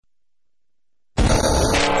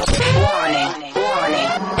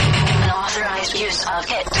of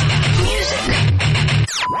hit music.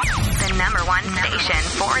 The number one station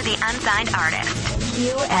for the unsigned artist.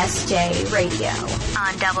 QSJ Radio.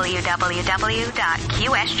 On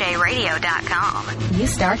www.qsjradio.com. You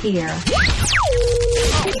start here.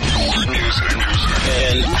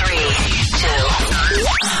 In 3, 2,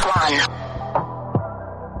 1.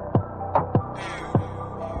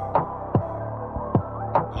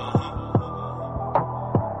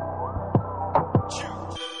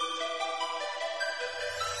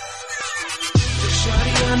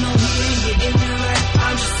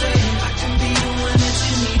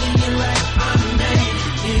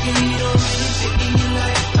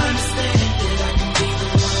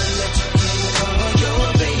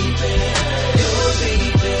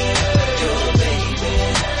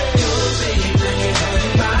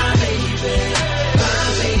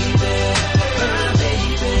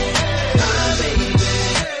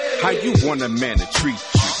 Want a man to treat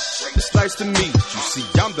you. It's nice to meet you. See,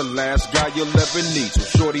 I'm the last guy you'll ever need. So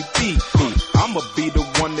shorty, feed me. I'ma be the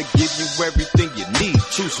one to give you everything you need.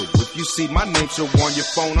 True, so if you see my name show on your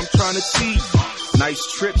phone, I'm trying to see you. Nice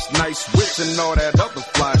trips, nice whips, and all that other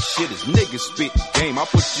fly shit is niggas spitting game. I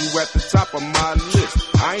put you at the top of my list.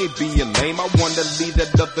 I ain't being lame, I wanna leave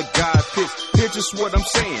that other guy pissed. Here's just what I'm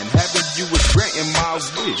saying, having you is granting my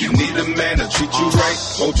wish. You need a man to treat you right,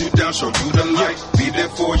 hold you down, show you the light. Be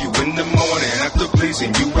there for you in the morning, after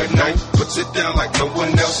pleasing you at night. Puts it down like no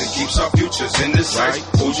one else and keeps our futures in the sight.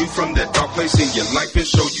 Pulls you from that dark place in your life and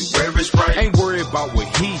show you where it's right. Ain't worried about what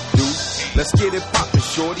he do. Let's get it poppin',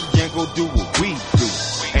 shorty, and go do what we do.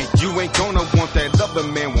 And you ain't gonna want that other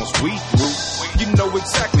man once we through. You know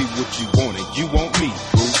exactly what you want and you want me,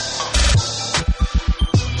 boo.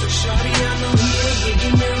 Shorty, I know he ain't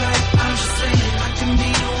getting me right. I'm just saying I can be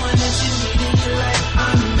the one that you need in your life.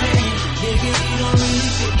 I'm the man, nigga, you don't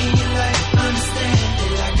really fit in your life. Understand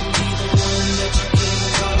that I can be the one that you can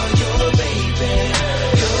call your baby,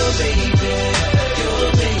 your baby, your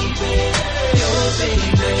baby, your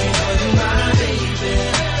baby, my baby,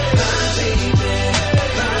 my baby,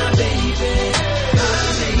 my baby, my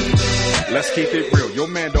baby. Let's keep it real, your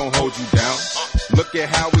man don't hold you down. Look at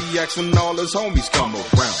how he acts when all his homies come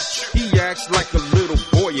around. He acts like a little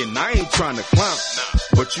boy and I ain't trying to clown.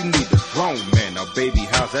 But you need a grown man, now baby,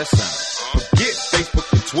 how's that sound? Forget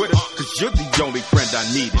Facebook and Twitter, cause you're the only friend I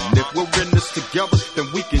need. And if we're in this together,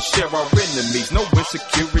 then we can share our enemies. No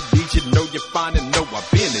insecurities, you know you're fine and know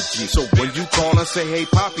I've been a G. So when you call and say, hey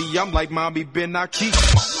Poppy, I'm like Mommy Ben Aki.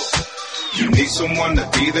 You need someone to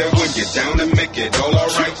be there when you're down and make it all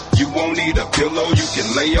alright. You won't need a pillow, you can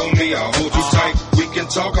lay on me, I'll hold you tight. We can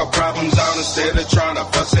talk our problems out instead of trying to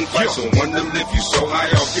fuss and fight. So wonder if you so high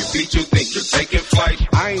off your feet, you think you're taking flight.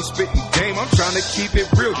 I ain't spitting game, I'm trying to keep it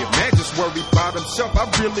real. Your man just worried about himself, I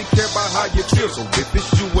really care about how you feel. So if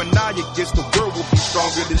it's you and I, I guess the world will be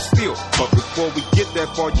stronger than steel. But before we get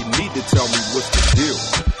that far, you need to tell me what's the deal.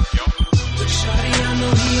 Shawty, I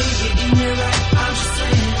know he ain't getting me right. I'm just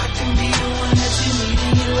saying I can be the one that you need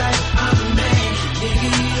in your life. I'm the man, nigga,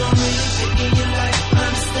 you don't really fit in your life.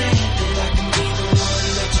 Understand that I can be the one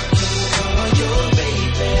that you can call your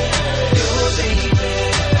baby, your baby,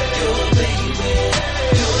 your baby,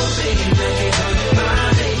 your baby, my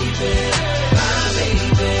baby, my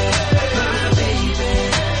baby, my baby,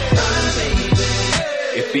 my baby.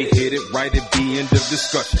 If he hit it right at the end of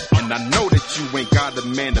discussion, and I know that you ain't got a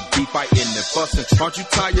man to be fighting and fussing. Aren't you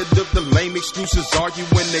tired of the lame excuses, arguing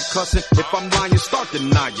and cussing? If I'm lying, start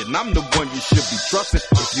denying. I'm the one you should be trusting.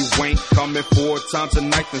 If you ain't coming 4 times a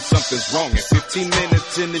night, then something's wrong. And 15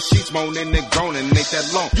 minutes in the sheets, moaning and groaning ain't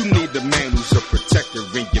that long. You need a man who's a protector,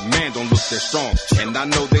 and your man don't look that strong. And I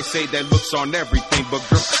know they say that looks aren't everything, but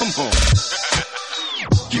girl, come on.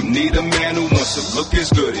 You need a man who wants to look as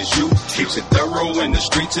good as you. Keeps it thorough in the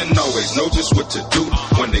streets and always knows just what to do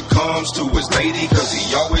when it comes to his lady, cause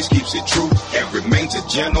he always keeps it true and remains a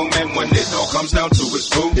gentleman when it all comes down to his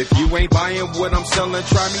food. If you ain't buying what I'm selling,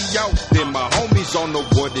 try me out. Then my homies don't know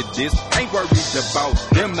what it is. Ain't worried about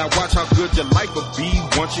them. Now watch how good your life will be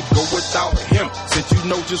once you go without him. Since you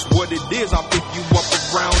know just what it is, I'll pick you up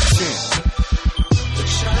around 10.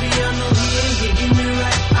 Shawty, I know he ain't getting me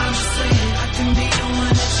right. I'm just saying I can be the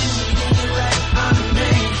one that you need in your life. I'm the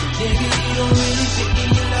man, nigga, you don't really fit in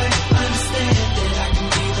your life. Understand that I can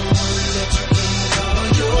be the one that you can call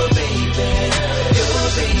your baby, your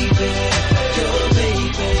baby, your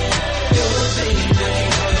baby, your baby,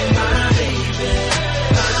 my baby,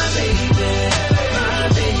 my baby, my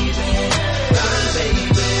baby, my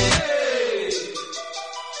baby.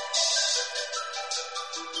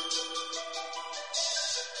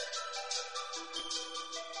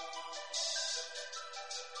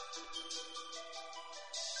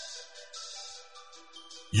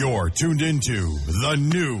 You're tuned into the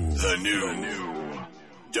new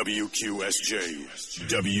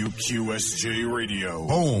WQSJ Radio,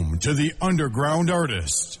 home to the underground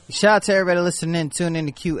artist. Shout out to everybody listening. Tune in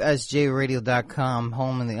to QSJRadio.com,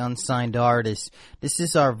 home of the unsigned artist. This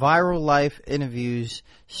is our Viral Life Interviews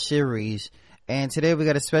series, and today we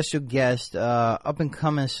got a special guest, up and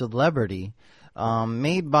coming celebrity,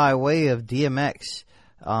 made by way of DMX.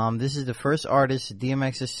 This is the first artist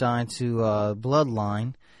DMX has signed to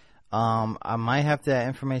Bloodline. I might have that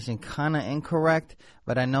information kind of incorrect,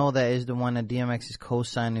 but I know that is the one that DMX is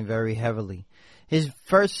co-signing very heavily. His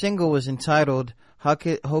first single was entitled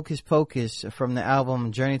Hocus Pocus from the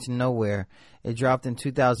album Journey to Nowhere. It dropped in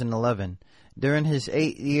 2011. During his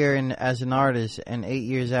 8th year as an artist and 8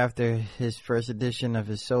 years after his first edition of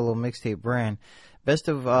his solo mixtape brand, Best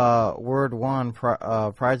of Word One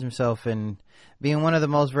prides himself in being one of the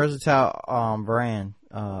most versatile brand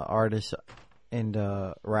artists in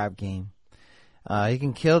the rap game. He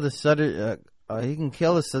can kill the southern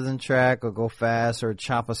track or go fast or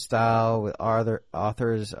chopper style with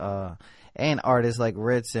authors and artists like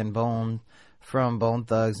Ritz and Bone from Bone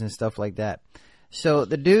Thugs and stuff like that. So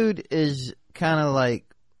the dude is kind of like,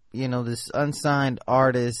 you know, this unsigned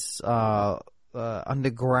artist,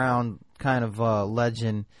 underground kind of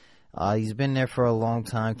legend. He's been there for a long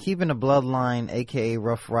time, keeping the Bloodline, aka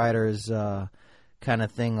Rough Riders, kind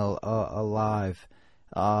of thing alive.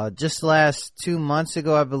 Just last 2 months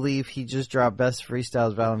ago, I believe, he just dropped Best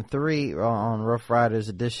Freestyles Volume 3 on Rough Riders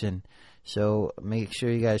Edition. So make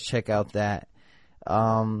sure you guys check out that.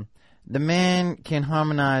 The man can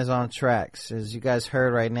harmonize on tracks. As you guys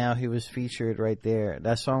heard right now, he was featured right there.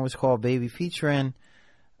 That song was called Baby, featuring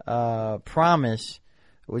Promise,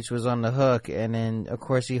 which was on the hook. And then, of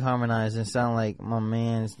course, he harmonized and sounded like my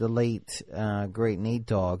man's the late, great Nate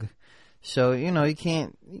Dogg. So, you know, you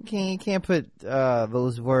can't put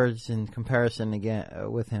those words in comparison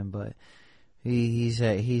again with him, but he's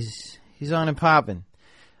on and popping.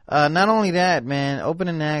 Not only that, man,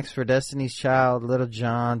 opening acts for Destiny's Child, Little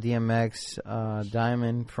John, DMX,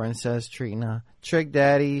 Diamond, Princess, Trina, Trick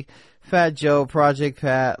Daddy, Fat Joe, Project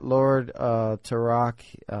Pat, Lord Tarak,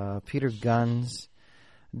 Peter Guns,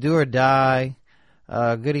 Do or Die,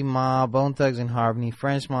 Goody Mob, Bone Thugs and Harmony,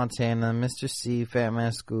 French Montana, Mr. C, Fat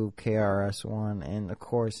Man Scoop, KRS-One, and of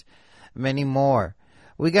course many more.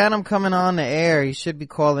 We got him coming on the air. He should be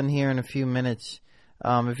calling here in a few minutes.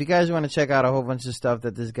 If you guys want to check out a whole bunch of stuff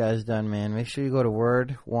that this guy's done, man, make sure you go to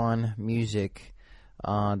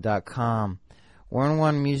word1music.com.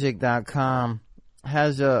 Word1music.com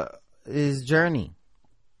has his journey.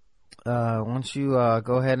 Once you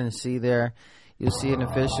go ahead and see there, you'll see an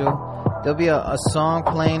official. There'll be a song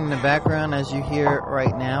playing in the background as you hear it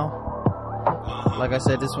right now. Like I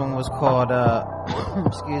said, this one was called,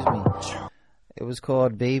 excuse me, it was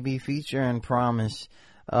called Baby featuring Promise.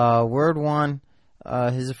 Word One,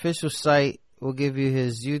 his official site will give you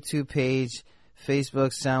his YouTube page,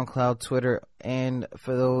 Facebook, SoundCloud, Twitter, and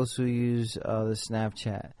for those who use the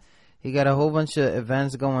Snapchat. He got a whole bunch of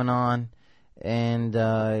events going on, and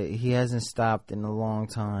he hasn't stopped in a long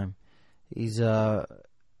time. He's done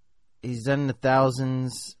the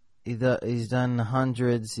thousands. He's done the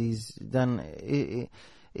hundreds. He's a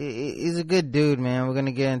good dude, man. We're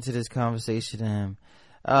gonna get into this conversation to him.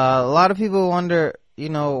 A lot of people wonder, you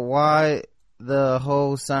know, why the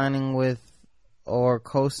whole signing with or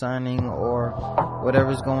co-signing or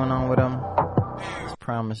whatever's going on with him. His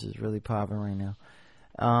Promise is really popping right now.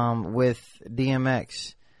 With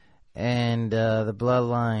DMX and the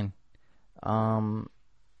Bloodline.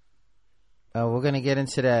 We're going to get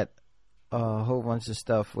into that whole bunch of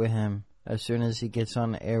stuff with him as soon as he gets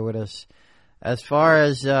on the air with us. As far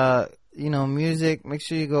as, you know, music, make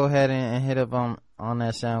sure you go ahead and hit up on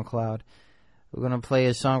that SoundCloud. We're going to play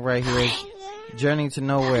a song right here, Journey to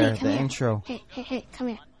Nowhere, the intro. Hey, come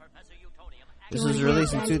here. This was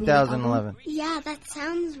released in 2011. Yeah, that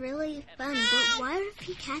sounds really fun, but what if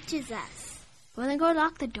he catches us? Well, then go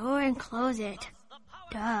lock the door and close it.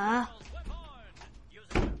 Duh.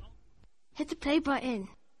 Hit the play button.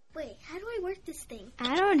 Wait, how do I work this thing?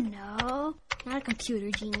 I don't know. Not a computer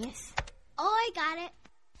genius. Oh, I got it.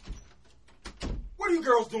 What are you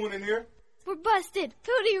girls doing in here? We're busted.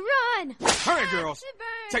 Hootie, run! Hurry, girls.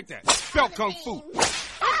 Take that. Spell Kung Fu. I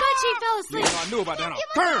thought she fell asleep. I knew about that.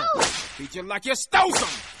 Turn. Beat you like you stole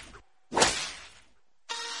something.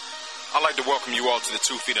 I'd like to welcome you all to the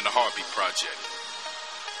 2 Feet in the Heartbeat Project.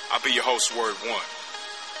 I'll be your host, Word One.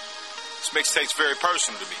 This mixtape's very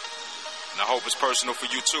personal to me, and I hope it's personal for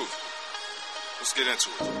you too. Let's get into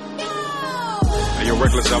it. Hey, yo,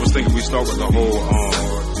 Reckless, I was thinking we start with the whole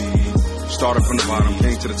Started from the bottom,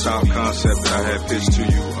 came to the top concept that I had pitched to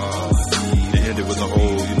you. It ended with the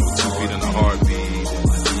whole, 2 feet in a heartbeat.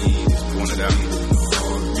 Pointed out.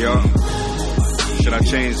 Yeah. Should I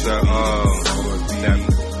change that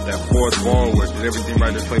fourth bar where did everything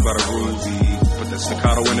right there played by the rules? Put that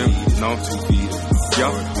staccato in him? No? 2 feet.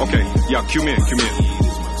 Yeah? Okay. Yeah, cue me in.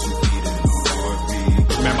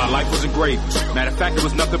 Man, my life wasn't great. Matter of fact, it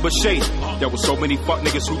was nothing but shade. There was so many fuck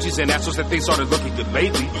niggas, hoochies, and assholes that things started looking good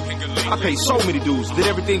lately. I paid so many dues, did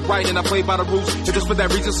everything right, and I played by the rules. And just for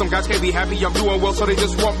that reason, some guys can't be happy I'm doing well, so they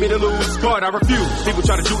just want me to lose. But I refuse. People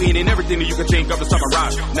try to do in and everything that you can change up to summer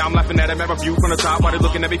rise. Now I'm laughing at them at my view from the top, while they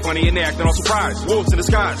looking at me funny and they acting all surprised. Wolves in the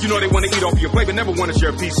skies, you know they want to eat off your plate, but never want to share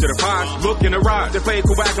a piece of the pie. Look in their eyes, they play it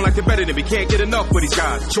cool, acting like they're better than me. Can't get enough for these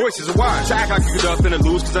guys. Choices are wise. To act like you could up and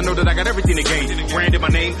lose, cause I know that I got everything to gain. Branded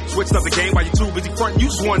my name, switched up the game while you too busy frontin',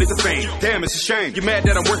 you just wanted the fame. Damn, it's a shame. You're mad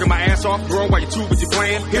that I'm working my ass off, growing while you're too busy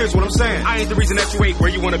playing. Here's what I'm saying. I ain't the reason that you ain't where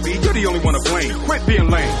you wanna be. You're the only one to blame. Quit being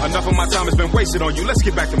lame. Enough of my time has been wasted on you. Let's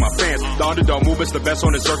get back to my fans. The underdog movement's the best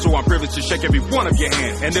on this earth, so I'm privileged to shake every one of your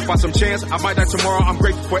hands. And if by some chance I might die tomorrow, I'm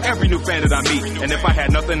grateful for every new fan that I meet. And if I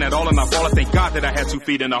had nothing at all and I fall, I thank God that I had 2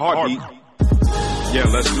 feet in a heartbeat. Yeah,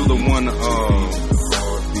 let's do the one.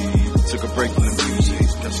 Took a break from the music.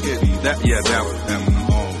 Let's get that. Yeah, that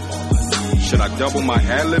one. Should I double my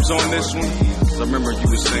ad-libs on this one? Cause I remember you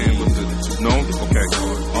were saying with the no? Okay.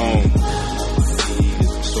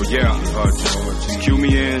 So yeah, just cue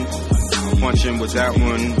me in. I'll punch in with that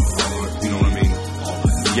one. You know what I mean?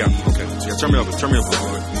 Yeah, okay. Yeah, turn me up.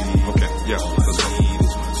 Okay, yeah, let's go.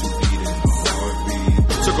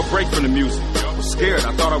 Took a break from the music. I was scared,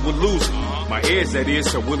 I thought I would lose it. My ears, that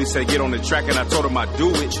is, so Willie said get on the track and I told him I'd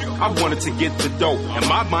do it. I wanted to get the dope. In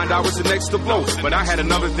my mind, I was the next to blow. But I had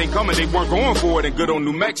another thing coming, they weren't going for it in good old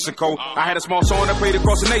New Mexico. I had a small song that played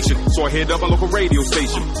across the nation, so I hit up a local radio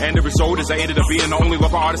station. And the result is I ended up being the only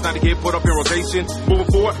local artist not to get put up in rotation.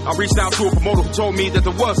 Moving forward, I reached out to a promoter who told me that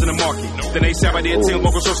there wasn't a market. Then they said I did 10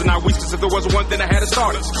 local shows in 9 weeks, cause if there wasn't one, then I had to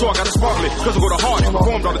start it. So I got to sparkle it, cause I go to hard.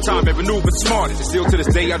 Performed all the time, never knew but the smartest. And still to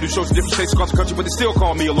this day, I do shows in different states across the country, but they still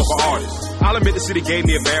call me a local artist. I'll admit the city gave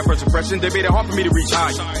me a bad first impression. They made it hard for me to reach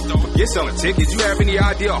higher. Forget selling tickets. You have any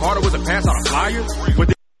idea how hard it was to pass out a flyer?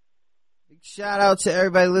 Shout out to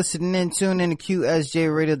everybody listening in. Tune in to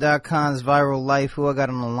QSJRadio.com's Viral Life. Who I got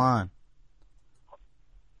on the line?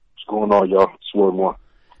 What's going on, y'all? It's Word One.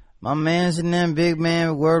 My man's in them, big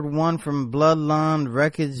man. Word One from Bloodline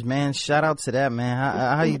Records, man. Shout out to that, man.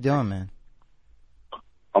 How you doing, man?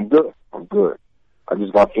 I'm good. I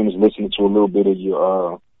just got finished listening to a little bit of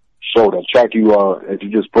your show. That track you as you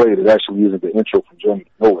just played, it actually isn't the intro from Journey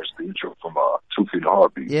to Nowhere. It's the intro from 2 Feet in a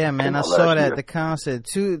Heartbeat. Yeah, man, I saw that. The concert,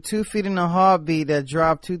 2 Feet in a Heartbeat, that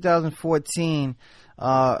dropped 2014,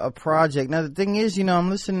 a project. Now the thing is, I'm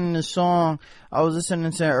listening to the song. I was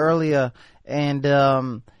listening to it earlier, and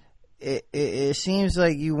it seems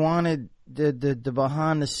like you wanted the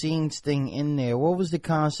behind the scenes thing in there. What was the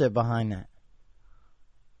concept behind that?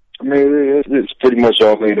 I mean, it's pretty much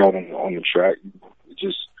all laid out on the track.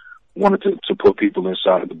 Just wanted to put people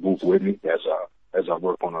inside of the booth with me as I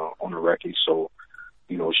work on a record. So,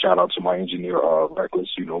 shout out to my engineer, Reckless.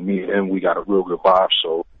 Me and him, we got a real good vibe.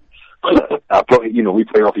 So, we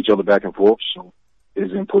play off each other back and forth. So,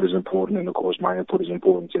 his input is important, and of course, my input is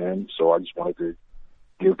important to him. So, I just wanted to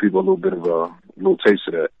give people a little bit of a little taste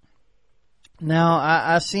of that. Now,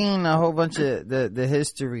 I seen a whole bunch of the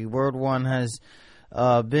history. Word One has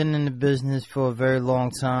been in the business for a very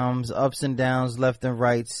long time, ups and downs, left and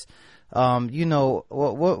rights.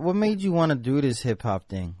 What made you want to do this hip hop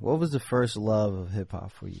thing? What was the first love of hip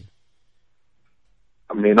hop for you?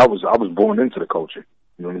 I mean, I was born into the culture.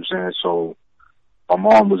 You know what I'm saying? So my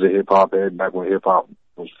mom was a hip hop head back when hip hop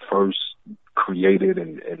was first created,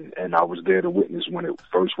 and I was there to witness when it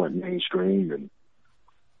first went mainstream. And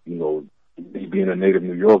me being a native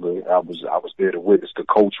New Yorker, I was there to witness the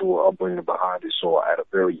cultural upbringing behind it. So at a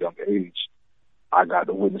very young age, I got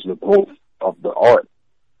to witness the growth of the art,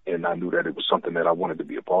 and I knew that it was something that I wanted to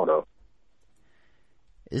be a part of.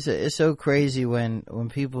 It's so crazy when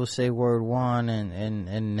people say Word One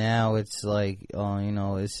and now it's like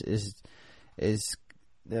it's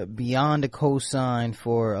beyond a cosign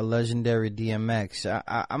for a legendary DMX.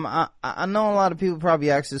 I know a lot of people probably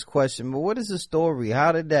ask this question, but what is the story?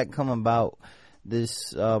 How did that come about?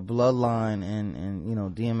 This bloodline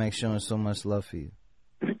and DMX showing so much love for you.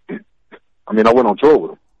 I mean, I went on tour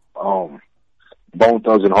with him. Bone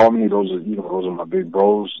Thugs and Harmony, those are my big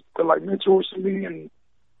bros. They're like mentors to me, and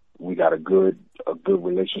we got a good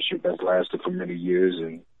relationship that's lasted for many years.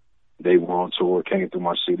 And they were on tour, came through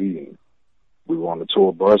my city, and we were on the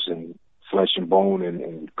tour bus, and Flesh and Bone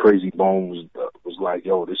and Crazy Bone was like,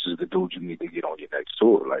 yo, this is the dude you need to get on your next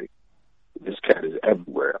tour. Like, this cat is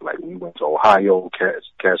everywhere. Like, we went to Ohio,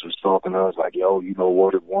 Cass was talking to us like, yo, you know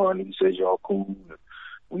Word of One? He says y'all cool.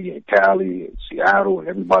 We in Cali and Seattle, and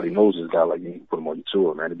everybody knows this guy. Like, you need to put him on your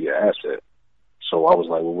tour, man, to be an asset. So I was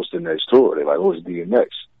like, well, what's the next tour? They're like, oh, it's DMX.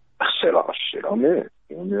 I said, oh, shit, I'm in.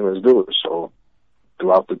 You know what I mean? Let's do it. So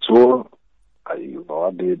throughout the tour, I did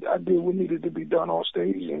what needed to be done on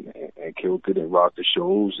stage and killed it and rocked the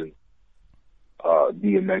shows. And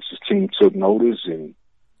DMX's team took notice, and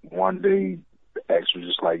one day X was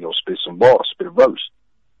just like, yo, spit some bars, spit a verse.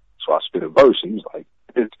 So I spit a verse, and he was like,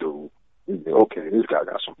 this dude, okay, this guy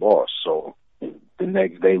got some bars. So the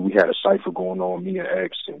next day we had a cypher going on, me and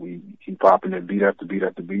X, and he popping it beat after beat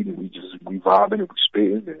after beat, and we vibing and we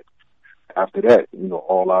spitting. And after that,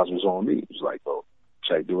 all eyes was on me. It was like, oh,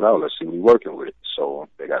 check dude out, let's see what he working with. So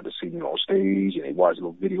they got to see me on stage, and they watched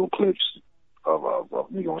little video clips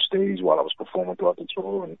of me on stage while I was performing throughout the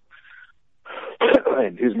tour,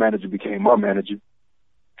 and his manager became my manager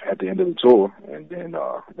at the end of the tour. And then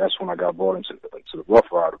that's when I got brought into the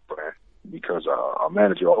Rough Rider brand, because our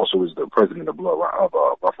manager also is the president of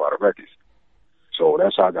Rough Rider Records. So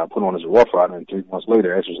that's how I got put on as a Rough Rider, and 3 months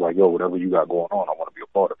later, X was like, yo, whatever you got going on, I want to be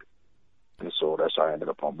a part of it. And so that's how I ended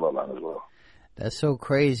up on Bloodline as well. That's so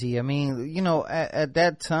crazy. I mean, at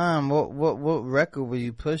that time, what record were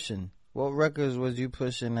you pushing? What records was you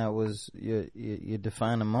pushing that was your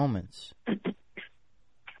defining moments?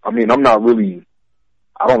 I mean, I'm not really.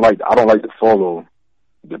 I don't like to follow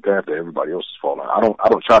the path that everybody else is following. I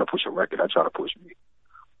don't try to push a record. I try to push me.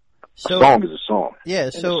 So, a song is a song. Yeah.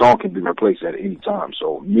 And so a song can be replaced at any time.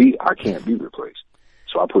 So me, I can't be replaced.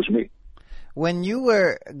 So I push me. When you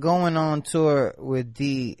were going on tour with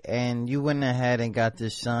D and you went ahead and got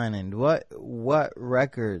this signing, what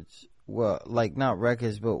records? Well, like not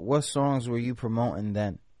records, but what songs were you promoting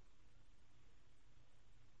then?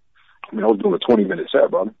 I mean, I was doing a 20-minute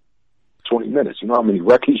set, brother. 20 minutes. You know how many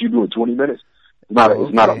records you do in 20 minutes?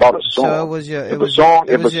 It's not about a song. So it was your. If a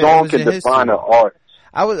song can define an artist.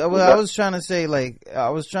 I was trying to say like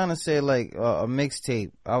a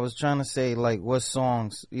mixtape. I was trying to say like what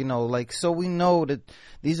songs, like so we know that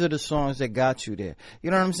these are the songs that got you there.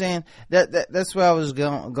 You know what I'm saying? That's where I was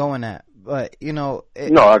going at. But no,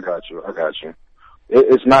 I got you.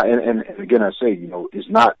 It's not, and again I say, it's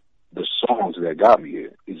not the songs that got me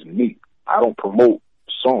here. It's me. I don't promote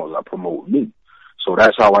songs. I promote me. So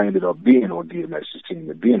that's how I ended up being on DMX's team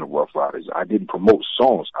and being a Rough Riders. I didn't promote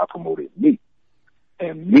songs. I promoted me.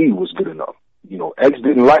 And me was good enough. X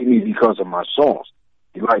didn't like me because of my songs.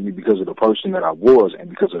 He liked me because of the person that I was and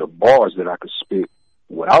because of the bars that I could spit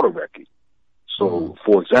without a record. So,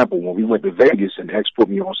 for example, when we went to Vegas and X put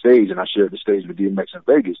me on stage and I shared the stage with DMX in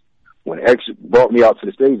Vegas, when X brought me out to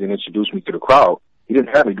the stage and introduced me to the crowd, he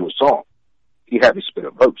didn't have me do a song. He had me spit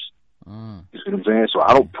a verse. You see what I'm saying? So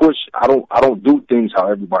I don't push, I don't do things how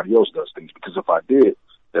everybody else does things, because if I did,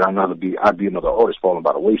 then I'd be another artist falling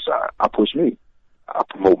by the wayside. I push me. I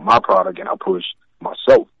promote my product and I push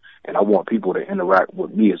myself, and I want people to interact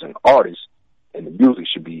with me as an artist, and the music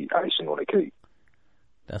should be icing on the cake.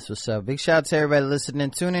 That's what's up. Big shout out to everybody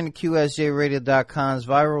listening. Tune in to QSJRadio.com's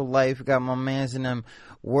Viral Life. Got my mans in them.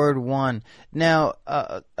 Word One. Now,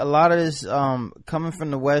 a lot of this coming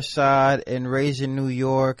from the West Side and raised in New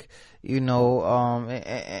York. What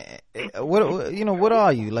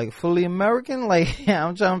are you, like fully American? Like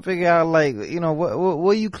I'm trying to figure out, like,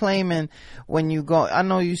 what are you claiming when you go? I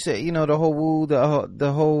know you said the whole Wu,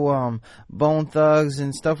 the whole Bone Thugs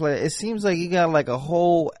and stuff like that. It seems like you got like a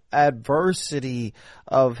whole adversity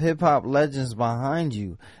of hip hop legends behind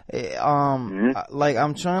you. Like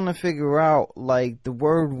I'm trying to figure out, like, the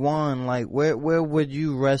Word One, like where would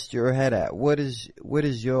you rest your head at? What is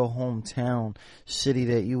your hometown city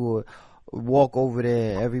that you would walk over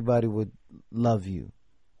there, everybody would love you?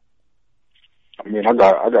 I mean, I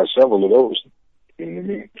got several of those. You know what I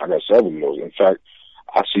mean? I got several of those. In fact,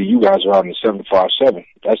 I see you guys are out in the 757.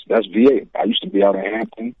 That's VA. I used to be out in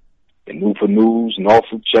Hampton, in Newport News,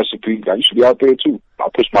 Norfolk, Chesapeake. I used to be out there too. I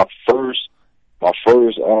pushed my first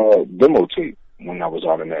demo tape when I was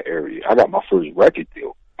out in that area. I got my first record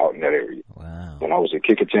deal out in that area. Wow. When I was at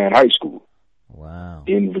Kickertown High School. Wow.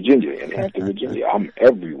 In Virginia, in Hampton, Virginia. I'm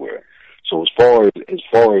everywhere. So as far as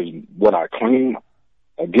what I claim,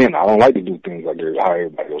 again, I don't like to do things like how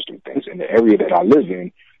everybody else do things. And the area that I live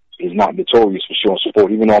in is not notorious for showing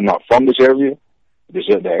support. Even though I'm not from this area,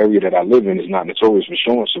 the area that I live in is not notorious for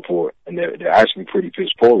showing support, and they're actually pretty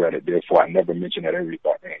piss poor at it. Therefore, I never mention that area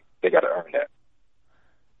by name. They got to earn that.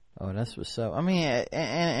 Oh, that's what's up. I mean,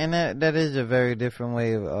 and that is a very different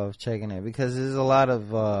way of checking it, because there's a lot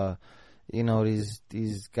of you know,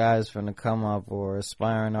 these guys from the come up or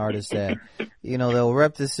aspiring artists that, you know, they'll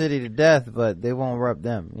rep the city to death, but they won't rep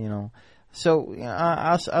them, you know. So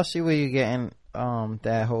I see where you're getting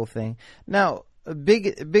that whole thing. Now,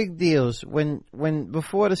 big deals when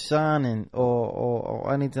before the signing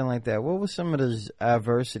or anything like that. What were some of those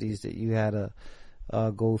adversities that you had to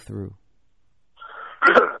go through?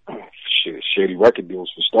 Shady record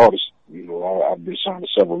deals for starters. You know, I've been signed to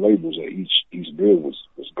several labels, and each deal was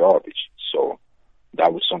garbage. So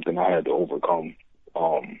that was something I had to overcome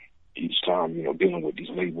each time. You know, dealing with these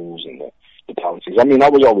labels and the politics. I mean, I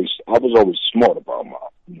was always smart about my.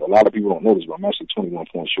 You know, a lot of people don't know this, but I'm actually 21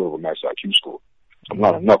 points short of a max IQ score. I'm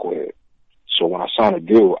not a knucklehead. So when I sign a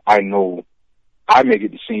deal, I know I make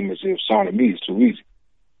it seem as if signing me is too easy.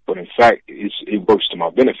 But in fact, it works to my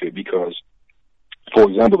benefit because, for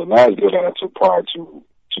example, the last deal that I took prior to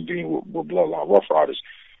being with Bloodline Rough Riders,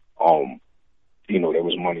 you know, there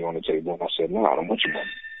was money on the table, and I said, no, I don't want your money.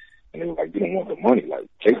 And they were like, you don't want the money. Like,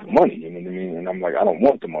 take the money, you know what I mean? And I'm like, I don't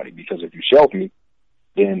want the money because if you shelf me,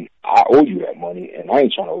 then I owe you that money, and I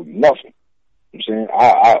ain't trying to owe you nothing. You know what I'm saying?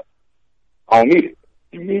 I don't need it.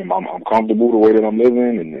 You know what I mean? I'm comfortable the way that I'm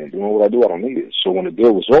living and doing what I do. I don't need it. So when the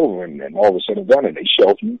deal was over and all was said and done and they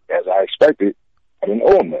shelved me as I expected, I didn't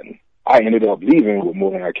owe them nothing. I ended up leaving with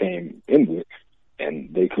more than I came in with,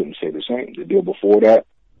 and they couldn't say the same. The deal before that,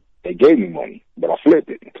 they gave me money, but I flipped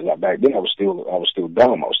it because back then I was still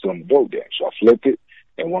dumb. I was still in the dope game, so I flipped it.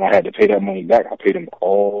 And when I had to pay that money back, I paid them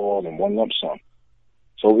all in one lump sum.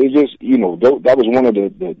 So it just, you know, that was one of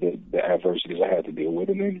the adversities I had to deal with.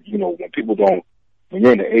 And then, you know, when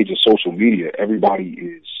you're in the age of social media, everybody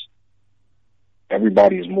is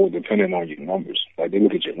more dependent on your numbers. Like, they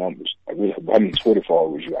look at your numbers. Like, how many Twitter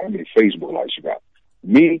followers you got, how many Facebook likes you got.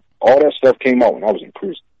 Me, all that stuff came out when I was in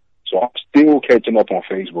prison. So I'm still catching up on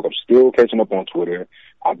Facebook. I'm still catching up on Twitter.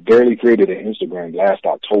 I barely created an Instagram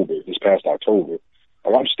this past October.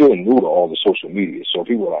 Like, I'm still new to all the social media. So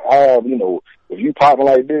people are like, you know, if you popping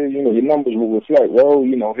like this, you know, your numbers will reflect. Well,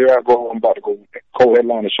 you know, here I go. I'm about to go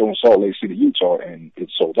co-headline a show in Salt Lake City, Utah, and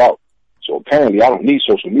it's sold out. So apparently I don't need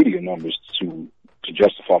social media numbers to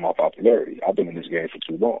justify my popularity. I've been in this game for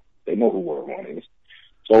too long. They know who Word One is.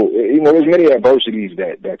 So, you know, there's many adversities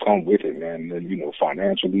that come with it, man. And, you know,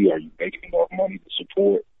 financially, are you making enough money to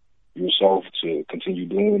support yourself to continue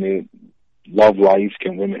doing it? Love life,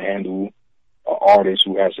 can women handle an artist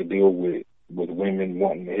who has to deal with women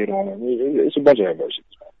wanting to hit on them? It's a bunch of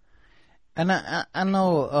adversities, man. And I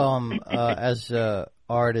know as a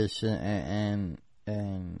artist and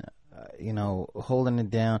you know, holding it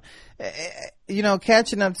down, you know,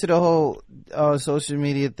 catching up to the whole social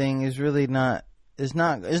media thing is really not. It's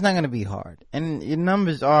not going to be hard, and your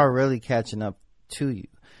numbers are really catching up to you.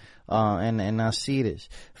 And I see this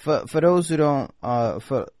for those who don't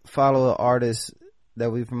follow the artists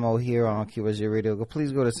that we promote here on QSJ Radio.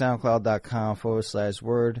 Please go to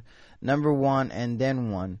SoundCloud.com/word1 and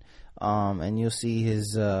then 1, and you'll see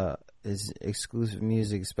his exclusive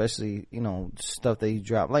music, especially, you know, stuff that you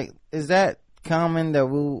drop. Like, is that common that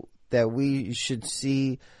we should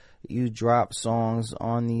see you drop songs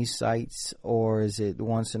on these sites, or is it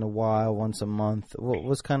once in a while, once a month?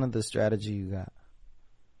 What's kind of the strategy you got?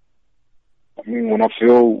 I mean, when I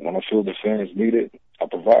feel the fans need it, I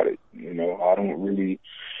provide it. You know, I don't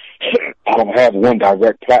have one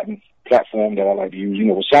direct platform that I like to use. You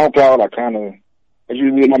know, with SoundCloud, I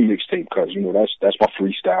usually my mixtape cuts. You know, that's my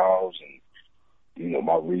freestyles and, you know,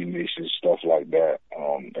 my remixes, stuff like that.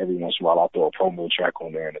 Every once in a while, I throw a promo track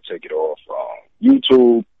on there and I take it off.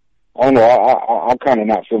 YouTube. I don't know, I'm kind of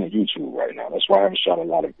not feeling YouTube right now. That's why I haven't shot a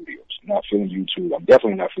lot of videos. I'm not feeling YouTube. I'm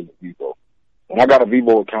definitely not feeling Vevo. When I got a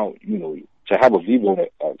Vevo account, you know, to have a Vevo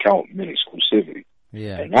account meant exclusivity.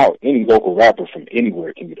 Yeah. And now any local rapper from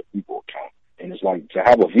anywhere can get a Vevo account. And it's like, to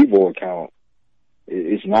have a Vevo account,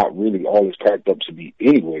 it's not really all it's cracked up to be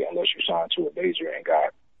anyway, unless you're signed to a major and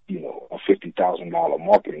got, you know, a $50,000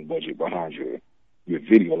 marketing budget behind your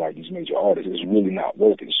video like these major artists. It's really not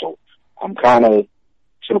worth it. So I'm kind of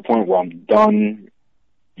to the point where I'm done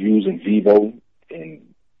using Vevo,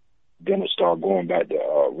 and then I'll start going back to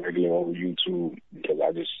regular old YouTube, because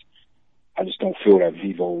I just don't feel that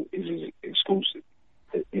Vevo is exclusive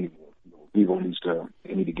anymore. Vevo needs to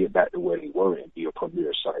get back to where they were and be a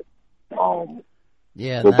premier site.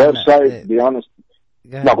 Yeah, the website, to be honest.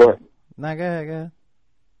 Go ahead. Go ahead.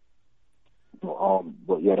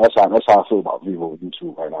 But yeah, that's how I feel about Vevo and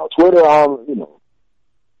YouTube right now. Twitter, you know,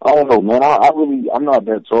 I don't know, man. I'm not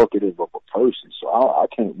that talkative of a person, so I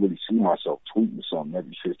can't really see myself tweeting something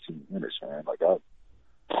every 15 minutes, man. Like,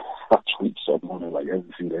 I tweet something like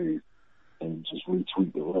every few days and just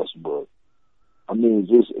retweet the rest. But I mean,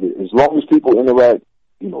 just as long as people interact,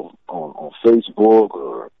 you know, on Facebook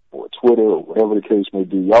or Twitter or whatever the case may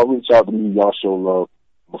be, y'all reach out to me, y'all show love,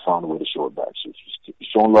 I'm going to find a way to show it back. So if you're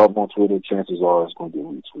showing love on Twitter, chances are it's going to get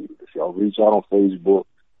retweeted. If y'all reach out on Facebook,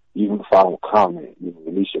 even if I don't comment, you know,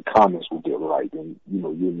 at least your comments will get liked, and, you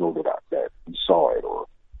know, you'll know that you saw it or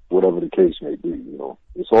whatever the case may be, you know.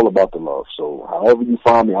 It's all about the love. So however you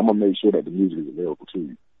find me, I'm going to make sure that the music is available to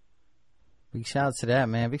you. Big shout out to that,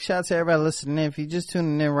 man. Big shout out to everybody listening in. If you're just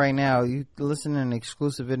tuning in right now, you listening to an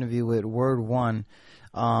exclusive interview with Word One.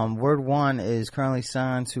 Word One is currently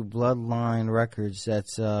signed to Bloodline Records.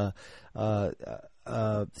 That's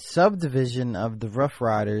subdivision of the Rough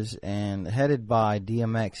Riders and headed by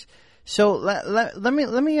DMX. So let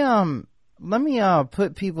me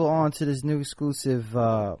put people on to this new exclusive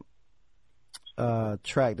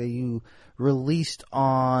track that you released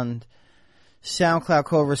on SoundCloud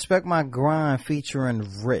called Respect My Grind featuring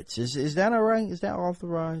Ritz. Is that all right? Is that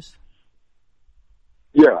authorized?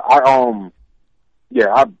 Yeah, I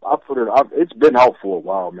put it. It's been out for a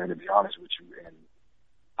while, man, to be honest with you, and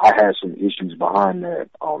I had some issues behind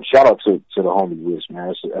that. Shout out to the homie Ritz,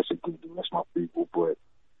 man. That's a good dude. That's my people. But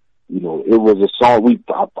you know, it was a song.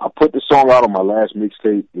 I put the song out on my last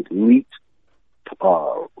mixtape. It leaked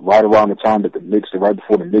right around the time that right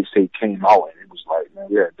before the mixtape came out, and it was like, man,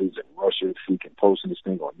 we had dudes in Russia freaking posting this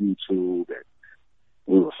thing on YouTube, and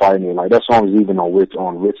we were fighting it. Like, that song is even on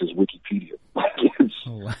Ritz's Wikipedia. Like,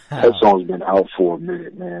 wow. That song's been out for a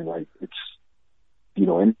minute, man. Like, it's, you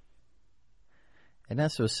know, and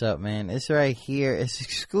that's what's up, man. It's right here. It's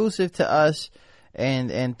exclusive to us,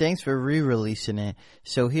 and thanks for re-releasing it.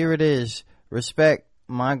 So here it is. Respect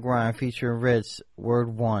My Grind featuring Ritz, Word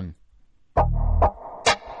One.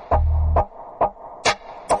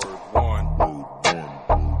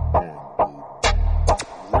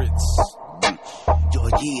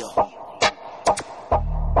 Yeah.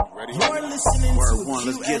 Ready? You're listening Word to One.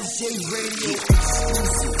 Let's get it. Radio.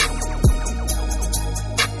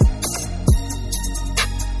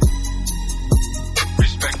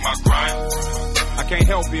 Respect my grind. I can't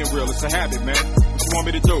help being real. It's a habit, man. What you want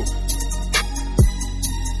me to do?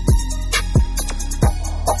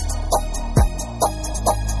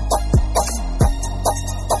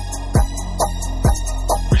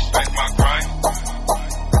 Respect my grind.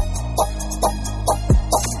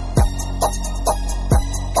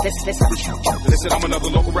 Listen, I'm another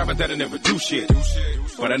local rapper that'll never do shit.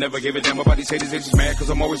 But I never give a damn about these haters, they just mad cause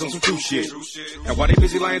I'm always on some true shit. And while they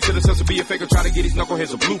busy lying to themselves to be a faker, trying to get these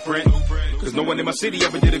knuckleheads a blueprint. Cause no one in my city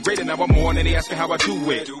ever did it greater, now I'm on and they asking how I do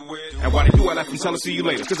it. And why they do, I laugh and tell them see you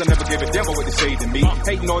later. Cause I never gave a damn about what they say to me.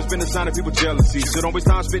 Hating always been a sign of people jealousy. So don't waste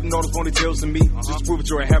time spitting all those ponytails to me. Just to prove that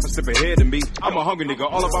you're a half a step ahead of me. I'm a hungry nigga,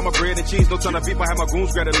 all about my bread and cheese. No time to beef, I have my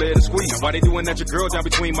goons grab a lead and squeeze. And why they doing that, your girl down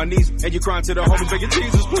between my knees. And you crying to the homies begging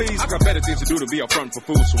Jesus please. I got better things to do to be up front for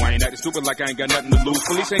food. So I ain't acting stupid like I ain't got nothing to lose.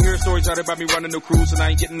 Police ain't hearing stories out about me running the cruise. And I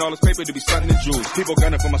ain't getting all this paper to be stunting the jewels. People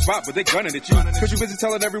gunning for my spot, but they gunning at you. Cause you busy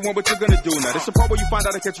telling everyone what you're gonna do. Now this the part where you find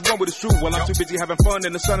out I catch you one with it's true. Well, I'm too busy having fun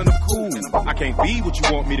and the sun and I'm cool. I can't be what you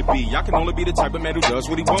want me to be. I can only be the type of man who does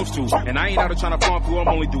what he wants to. And I ain't out of trying to farm through. I'm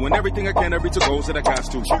only doing everything I can, every to goals that I got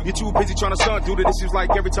to. You're too busy trying to stunt, dude. It seems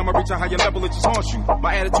like every time I reach a higher level, it just haunts you.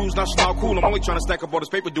 My attitude's not small, cool. I'm only trying to stack up all this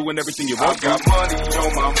paper, doing everything you want. I got money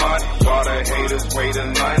on my mind. All the haters wait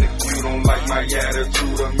in line. If you don't like my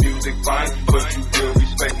attitude or music, fine. But you will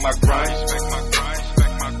respect my grind. Respect my grind.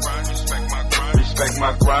 Respect my grind. Respect my grind. Respect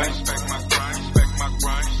my grind. Respect my grind. Respect my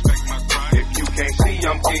grind. Respect my grind. If you can't see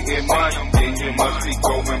I'm getting mine, then you must be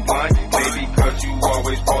going blind. Maybe cause you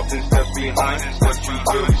always walking steps behind. But you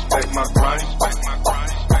will respect my grind. Respect my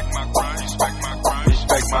grind. Respect my grind.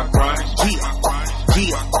 Respect my grind. Respect my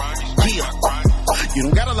grind. You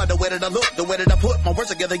don't gotta like the way that I look, the way that I put my words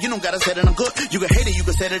together. You don't gotta say that I'm good. You can hate it, you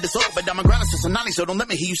can say that it's up, but I'm a grinder since Sonali, so don't let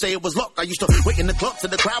me hear you say it was luck. I used to wait in the club till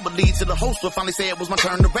the crowd would lead to the host would finally say it was my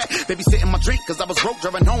turn to rap. Baby sitting my drink, cause I was broke,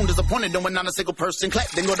 driving home, disappointed, doing not a single person clap.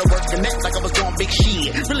 Then go to work connect like I was doing big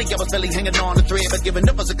shit. Really, I was barely hanging on the thread, but giving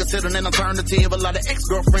up was a considering an alternative. A lot of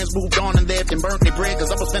ex-girlfriends moved on and left and burnt their bread, cause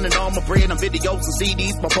I was spending all my bread on videos and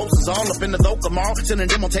CDs. My posters all up in the local mall, sending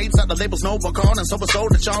demo tapes out the labels, no one called, and so was so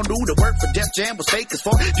that y'all knew the work for Def Jam was fake as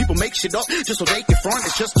fuck. People make shit up just so they can front,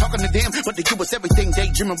 it's just talking to them. But to you, it's everything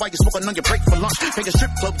daydreaming while you're smoking on your break for lunch. Pay the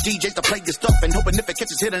strip club DJs to play your stuff and hoping if it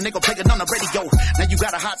catches hit, and they gon' play it on the radio. Now you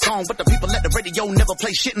got a hot song, but the people at the radio never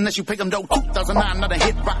play shit unless you pay them though. 2009, another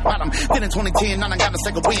hit, rock bottom. Then in 2010, I got a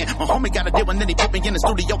second win. My homie got a deal and then he put me in the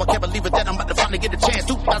studio. I can't believe it that I'm about to finally get a chance.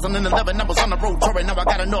 2011, I was on the road touring. Now I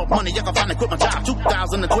got enough money, I can finally quit my job.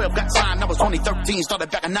 2012, got signed. That was 2013,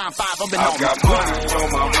 started back in 9-5. I've been on got money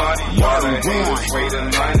on my body. All the haters wait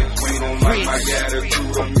in line. If we don't like my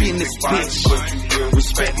attitude, I'm in this bitch. But you will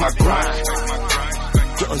respect my grind.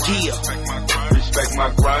 Yeah. Respect my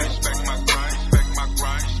grind.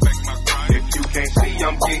 If you can't see,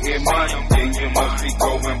 I'm getting mine. Then you must be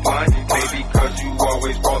going blind. Maybe cause you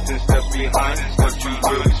always brought 10 steps behind. But you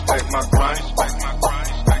will respect my grind. Respect my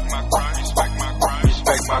grind.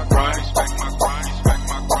 Respect my grind.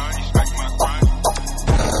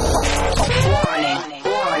 Warning.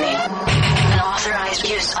 Unauthorized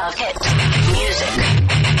use of hit music.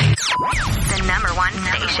 The number one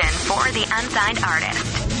station for the unsigned artist.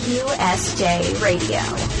 QSJ Radio.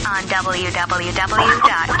 On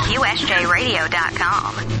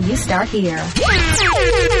www.qsjradio.com. You start here.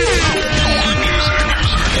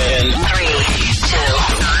 In 3, 2,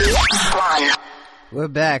 1. We're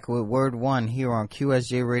back with Word One here on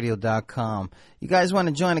QSJRadio.com. You guys want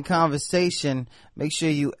to join the conversation, make sure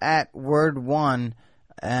you at Word One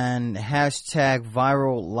and hashtag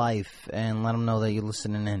Viral Life and let them know that you're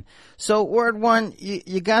listening in. So Word One,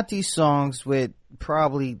 you got these songs with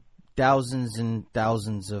probably thousands and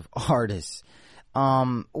thousands of artists.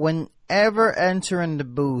 Whenever entering the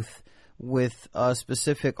booth with a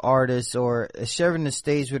specific artist or sharing the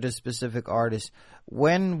stage with a specific artist,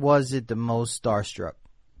 when was it the most starstruck?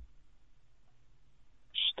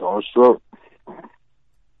 Starstruck?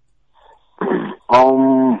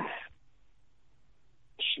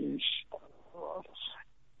 Sheesh.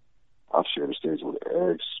 I've shared the stage with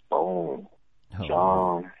X, Bone,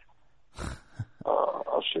 John.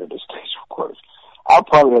 I've shared the stage with quite. I'd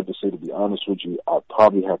probably have to say, to be honest with you, I'd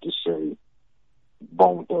probably have to say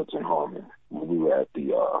Bone Thugs and Harmony when we were at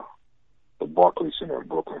the Barclays Center in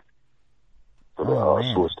Brooklyn for the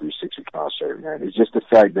Source 360 concert. Man, it's just the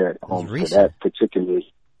fact that for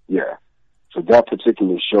that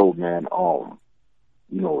particular show, man,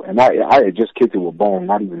 you know, and I had just kicked it with Bone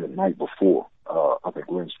not even the night before. I think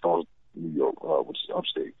Lynch Falls, New York, which is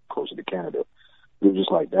upstate, closer to Canada. It was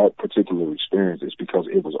just like that particular experience is because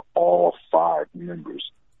it was all 5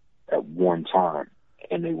 members at one time,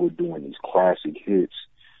 and they were doing these classic hits.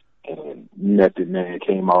 And Method Man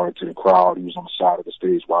came out into the crowd. He was on the side of the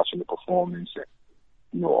stage watching the performance, and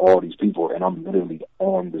you know, all these people. And I'm literally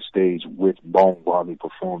on the stage with Bone while they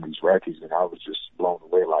perform these records, and I was just blown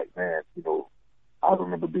away. Like, man, you know, I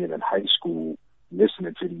remember being in high school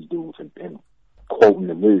listening to these dudes and quoting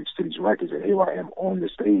the lyrics to these records, and here I am on the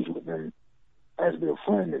stage with them as their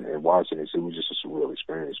friend and watching it. So it was just a surreal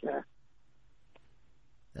experience, man.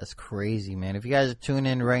 That's crazy, man. If you guys are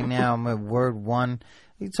tuning in right now, I'm at Word One.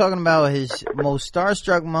 He's talking about his most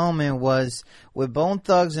starstruck moment was with Bone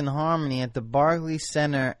Thugs and Harmony at the Barclays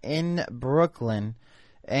Center in Brooklyn.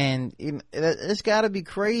 And it's got to be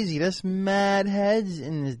crazy. That's mad heads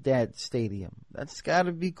in that stadium. That's got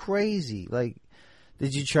to be crazy. Like,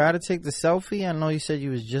 did you try to take the selfie? I know you said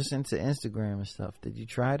you was just into Instagram and stuff. Did you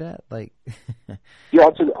try that? Like, yeah,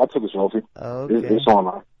 I took a selfie. Okay. It's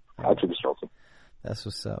online. I took a selfie. That's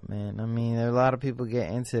what's up, man. I mean, there are a lot of people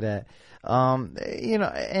get into that. You know,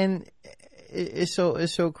 and it's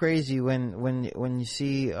so crazy when you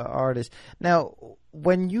see artists. Now,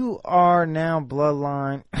 when you are now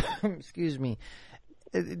Bloodline, excuse me,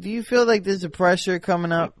 do you feel like there's a pressure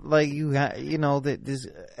coming up? Like you know, that there's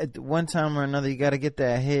at one time or another you got to get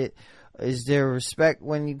that hit. Is there respect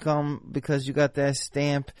when you come because you got that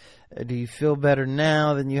stamp? Do you feel better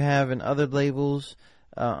now than you have in other labels?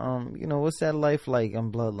 You know, what's that life like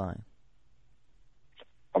on Bloodline?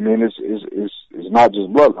 I mean, it's not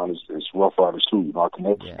just Bloodline. It's Rough Riders too. You know, I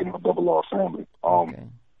connect in my Double R family. Okay.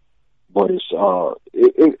 But it's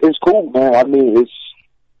cool, man. I mean,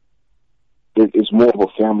 it's more of a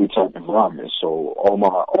family type environment. So all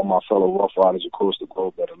my fellow Rough Riders across the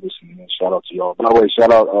globe that are listening in, shout out to y'all. By the way,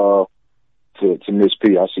 shout out to Miss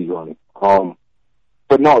P. I see you on it.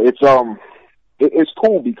 But no, it's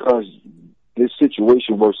cool because this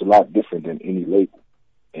situation works a lot different than any label.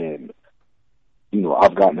 And, you know,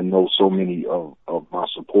 I've gotten to know so many of my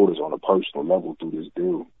supporters on a personal level through this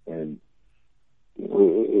deal. And, you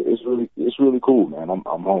know, it's really cool, man. I'm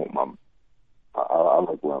home. I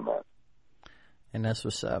like where I'm at. And that's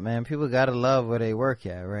what's up, man. People gotta love where they work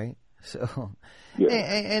at, right? So, Yeah.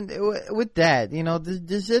 and with that, you know,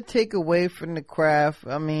 does it take away from the craft?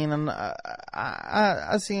 I mean,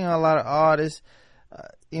 I seen a lot of artists,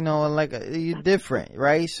 you know, like you're different,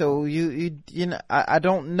 right? So you know, I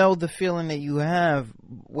don't know the feeling that you have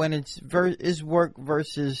when it's work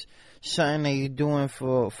versus something that you're doing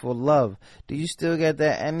for love. Do you still get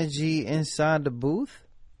that energy inside the booth?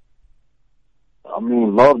 I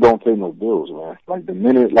mean, love don't pay no bills, man. Like the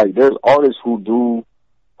minute, like there's artists who do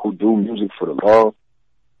music for the love,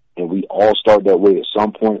 and we all start that way at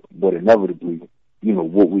some point. But inevitably, you know,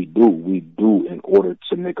 what we do in order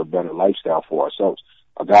to make a better lifestyle for ourselves.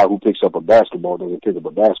 A guy who picks up a basketball doesn't pick up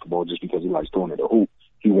a basketball just because he likes throwing at a hoop.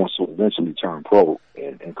 He wants to eventually turn pro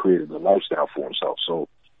and create a good lifestyle for himself. So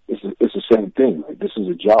it's the same thing. Like, this is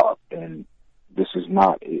a job, and this is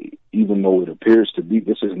not, even though it appears to be,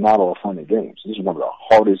 this is not all fun and games. This is one of the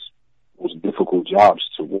hardest, most difficult jobs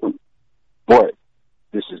to work. But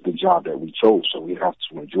this is the job that we chose, so we have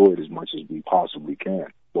to enjoy it as much as we possibly can,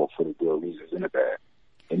 both for the good reasons and the bad.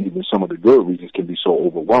 And even some of the good reasons can be so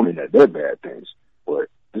overwhelming that they're bad things. But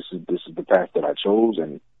this is the path that I chose,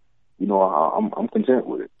 and you know, I'm content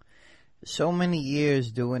with it. So many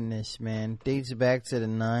years doing this, man. Dates back to the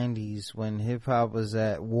 90s when hip hop was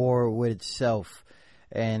at war with itself.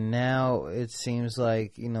 And now it seems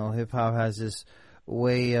like, you know, hip hop has this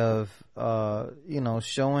way of, you know,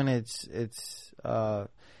 showing its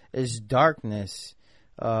darkness,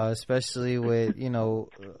 especially with, you know,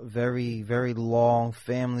 very, very long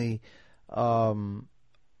family,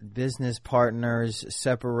 business partners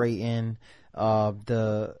separating.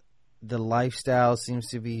 The lifestyle seems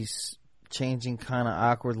to be changing kind of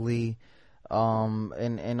awkwardly,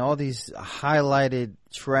 and all these highlighted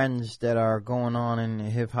trends that are going on in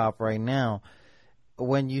hip hop right now.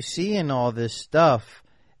 When you see in all this stuff,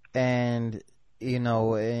 and you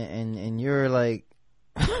know, and you're like,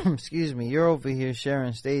 excuse me, you're over here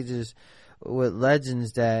sharing stages with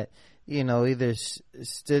legends that, you know, either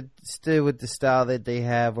stood with the style that they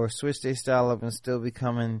have or switch their style up and still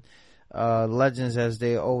becoming legends as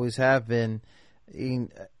they always have been.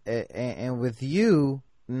 And with you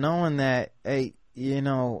knowing that, hey, you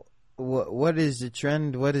know, what is the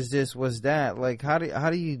trend? What is this? What's that? Like, how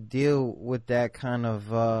do you deal with that kind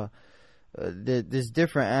of there's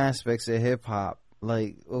different aspects of hip hop?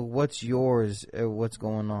 Like, what's yours? What's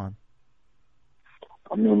going on?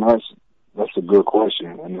 I mean, that's a good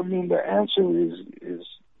question, and I mean the answer is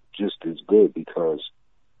just as good, because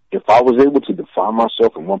if I was able to define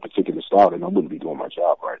myself in one particular style, then I wouldn't be doing my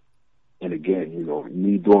job right. And again, you know,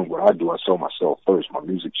 me doing what I do, I sell myself first. My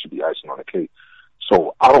music should be icing on the cake.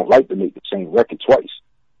 So I don't like to make the same record twice.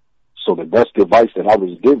 So the best advice that I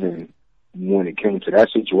was given when it came to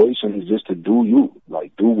that situation is just to do you.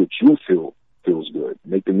 Like, do what you feel feels good.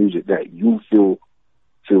 Make the music that you feel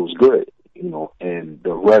feels good, you know, and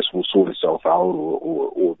the rest will sort itself out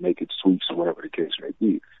or make its tweaks or whatever the case may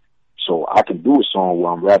be. So I can do a song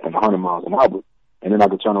where I'm rapping 100 miles an hour, and then I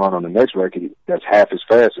can turn around on the next record that's half as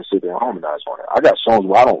fast and sit there and harmonize on it. I got songs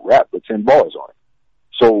where I don't rap but 10 bars on it.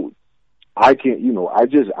 So I can't, you know, I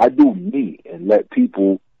do me and let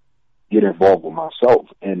people get involved with myself.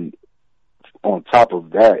 And on top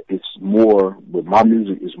of that, it's more, with my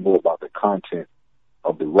music, it's more about the content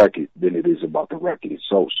of the record than it is about the record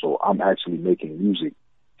itself. So I'm actually making music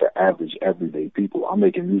for average, everyday people. I'm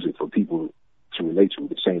making music for people to relate to.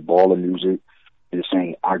 This ain't baller music. This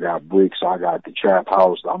ain't, I got bricks, I got the trap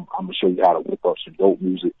house. I'm going to show you how to whip up some dope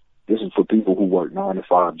music. This is for people who work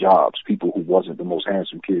 9-to-5 jobs, people who wasn't the most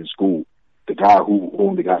handsome kid in school, the guy who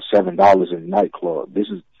only got $7 in a nightclub. This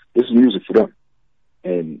is music for them.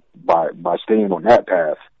 And by staying on that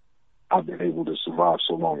path, I've been able to survive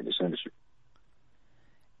so long in this industry.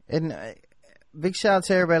 And big shout out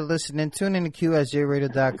to everybody listening. Tune in to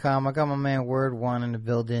QSJRadio.com. I got my man Word One in the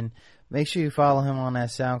building. Make sure you follow him on that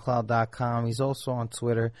SoundCloud.com. He's also on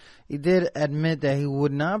Twitter. He did admit that he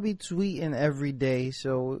would not be tweeting every day.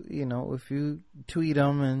 So, you know, if you tweet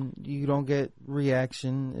him and you don't get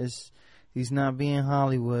reaction, he's not being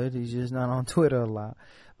Hollywood. He's just not on Twitter a lot.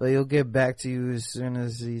 But he'll get back to you as soon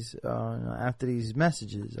as he's after these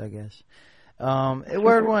messages, I guess.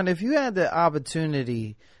 Word One, if you had the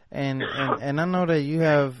opportunity, and I know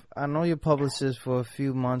that I know your publicist for a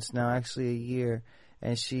few months now, actually a year,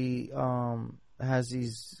 and she has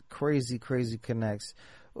these crazy connects.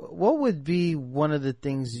 What would be one of the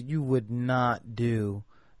things you would not do,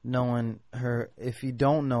 knowing her, if you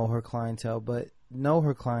don't know her clientele, but know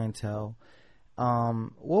her clientele?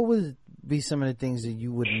 What would be some of the things that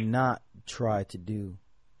you would not try to do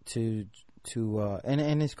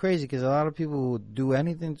and it's crazy because a lot of people will do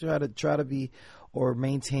anything to try to be or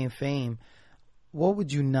maintain fame. What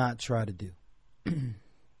would you not try to do?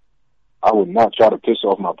 I would not try to piss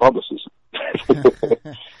off my publicist.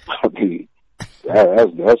 I mean,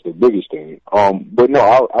 that's the biggest thing. But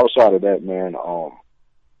no, outside of that, man,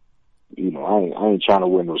 you know, I ain't trying to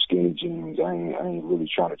wear no skinny jeans. I ain't really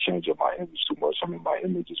trying to change up my image too much. I mean, my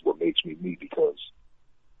image is what makes me me because,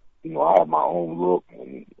 you know, I have my own look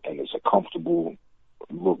and it's a comfortable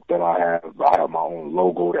look that I have. I have my own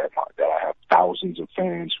logo that I have thousands of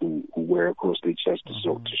fans who wear across their chest to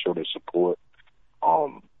show their support.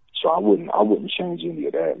 So I wouldn't change any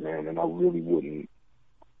of that, man, and I really wouldn't.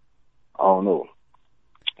 I don't know.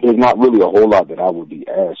 There's not really a whole lot that I would be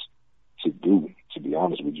asked to do, to be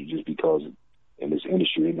honest with you, just because in this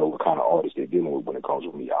industry, they know what kind of artist they're dealing with when it comes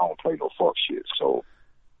with me. I don't play no fuck shit, so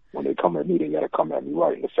when they come at me, they gotta come at me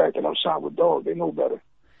right. And the fact that I'm signed with Dog, they know better.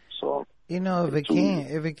 So you know, if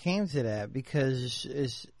it came to that, because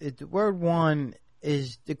word one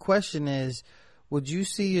is the question is, would you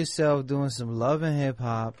see yourself doing some love and hip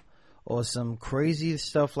hop or some crazy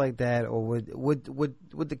stuff like that, or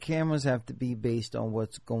would the cameras have to be based on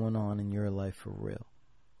what's going on in your life for real?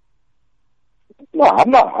 No, I'm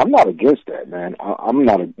not against that, man. I'm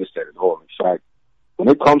not against that at all. In fact, when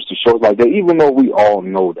it comes to shows like that, even though we all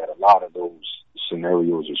know that a lot of those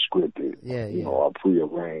scenarios are scripted, you know, are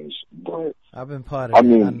prearranged, but I've been part of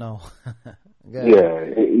it. I know. Yeah,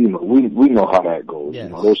 you know, we know how that goes. Yes. You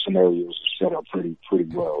know, those scenarios are set up pretty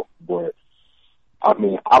well. But I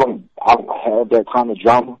mean, I don't have that kind of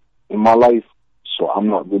drama in my life, so I'm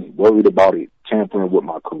not really worried about it tampering with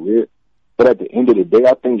my career. But at the end of the day,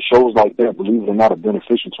 I think shows like that, believe it or not, are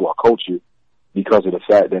beneficial to our culture because of the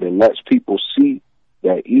fact that it lets people see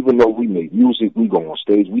that even though we make music, we go on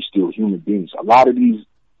stage, we still human beings. A lot of these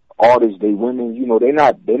artists, they women, you know, they're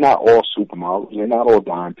not all supermodels, they're not all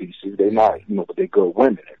dime pieces, they're not, you know, but they're good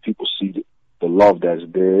women. And people see the love that's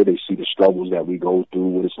there, they see the struggles that we go through,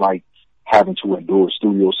 what it's like having to endure a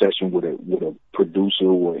studio session with a producer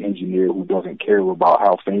or engineer who doesn't care about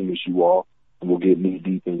how famous you are and will get knee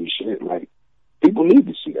deep in your shit. Like, people need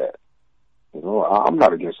to see that. You know, I'm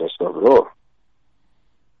not against that stuff at all.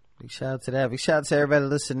 Big shout out to that. Big shout out to everybody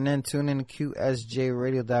listening in. Tune in to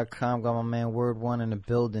QSJRadio.com. Got my man Word One in the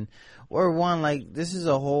building. Word One, like, this is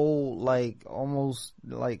a whole, like, almost,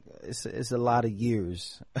 like, it's a lot of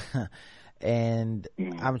years. And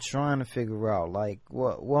I'm trying to figure out, like,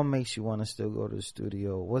 what makes you want to still go to the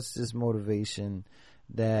studio? What's this motivation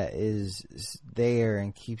that is there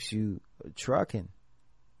and keeps you trucking?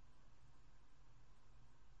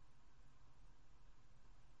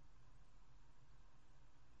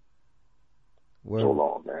 So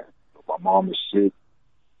long, man. My mom is sick.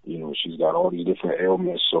 You know, she's got all these different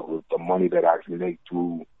ailments. So the money that I can make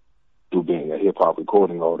through being a hip hop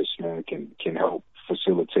recording artist, man, can help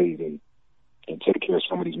facilitate and take care of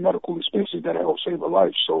some of these medical expenses that help save her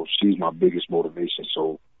life. So she's my biggest motivation.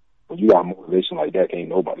 So when you got motivation like that, ain't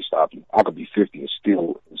nobody stop you. I could be 50 and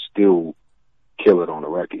still kill it on the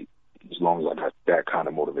record as long as I got that kind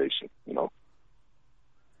of motivation, you know.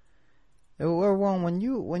 Well, Ron, when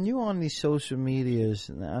you on these social medias,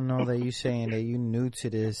 I know that you're saying that you're new to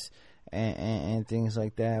this and things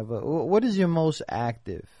like that, but what is your most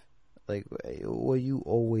active? Like, were you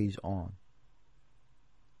always on?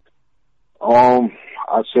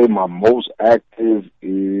 I'd say my most active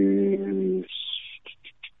is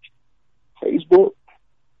Facebook.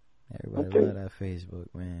 Everybody love that Facebook,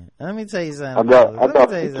 man. Let me tell you something. I got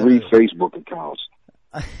 3 Facebook accounts.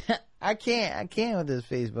 I can't with this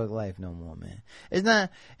Facebook life no more, man. It's not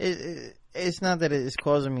that it's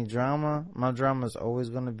causing me drama. My drama is always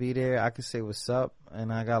going to be there. I can say what's up,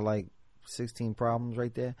 and I got like 16 problems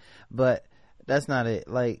right there, but that's not it.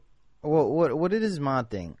 Like, what it is my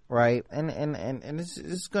thing, right? And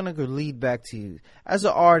it's going to lead back to you as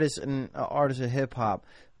an artist and an artist of hip hop.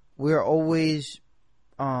 We're always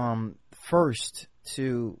first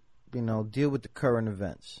to, you know, deal with the current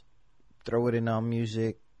events. Throw it in our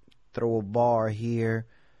music, throw a bar here,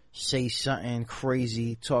 say something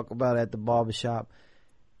crazy, talk about it at the barbershop.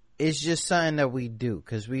 It's just something that we do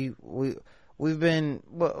because we've been,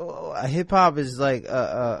 well, hip hop is like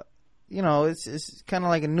you know, it's kind of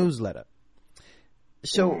like a newsletter.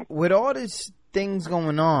 So with all these things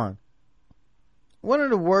going on, one of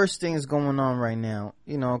the worst things going on right now,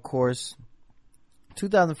 you know, of course,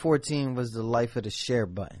 2014 was the life of the share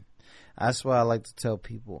button. That's why I like to tell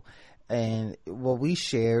people. And what we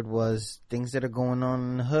shared was things that are going on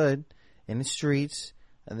in the hood, in the streets,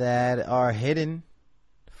 that are hidden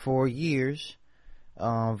for years.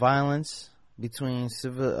 Violence between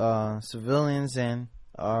civilians and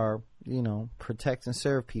our, you know, protect and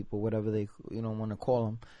serve people, whatever they, you know, want to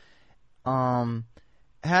call them.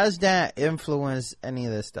 has that influenced any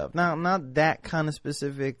of this stuff? Now, not that kind of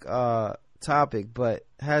specific topic, but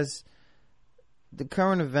has the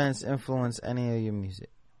current events influenced any of your music?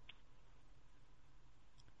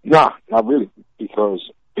 Nah, not really, because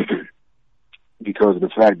of the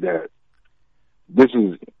fact that this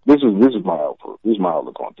is my output. This is my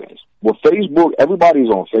outlook on things. Well, Facebook, everybody's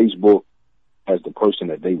on Facebook as the person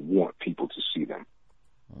that they want people to see them,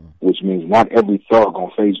 which means not every thug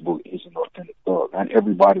on Facebook is an authentic thug. Not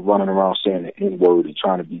everybody running around saying the N-word and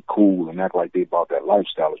trying to be cool and act like they about that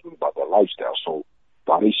lifestyle is really about that lifestyle. So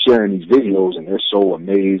while they sharing these videos and they're so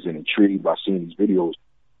amazed and intrigued by seeing these videos,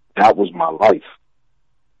 that was my life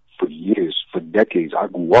for years, for decades. I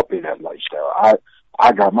grew up in that lifestyle.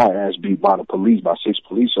 I got my ass beat by the police, by 6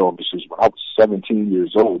 police officers when I was 17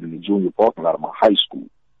 years old in the junior parking lot of my high school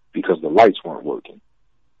because the lights weren't working,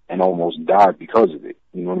 and almost died because of it.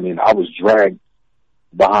 You know what I mean? I was dragged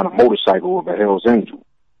behind a motorcycle of a Hell's Angel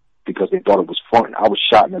because they thought it was fun. I was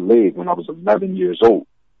shot in the leg when I was 11 years old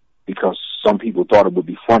because some people thought it would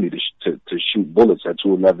be funny to shoot bullets at 2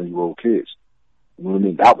 11-year-old kids. You know what I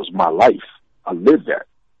mean? That was my life. I lived that.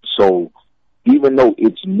 So even though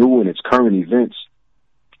it's new and it's current events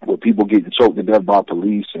where people getting choked to death by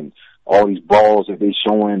police and all these balls that they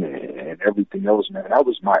showing and everything else, man, that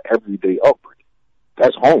was my everyday upbringing.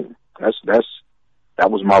 That's home.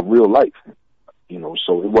 That was my real life. You know,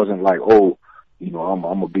 so it wasn't like, oh, you know, I'm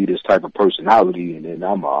gonna be this type of personality and then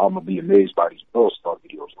I'm gonna be amazed by these All Star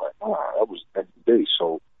videos. Like, nah, that was every day.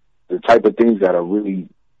 So the type of things that are really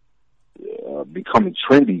becoming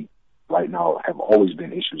trendy right now have always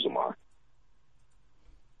been issues of mine.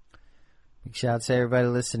 Big shout out to everybody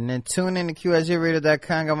listening. Tune in to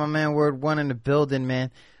QSJRadio.com. Got my man Word One in the building,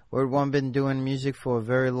 man. Word One been doing music for a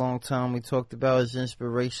very long time. We talked about his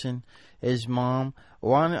inspiration, his mom. I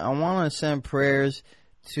want to send prayers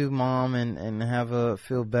to mom and have her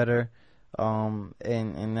feel better.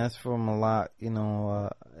 And that's from a lot, you know.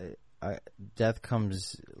 Death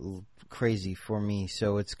comes crazy for me,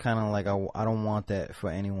 so it's kind of like I don't want that for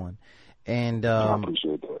anyone. And I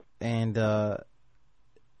appreciate that. And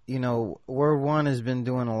you know, Word One has been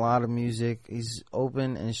doing a lot of music. He's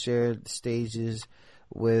opened and shared stages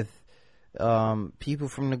with people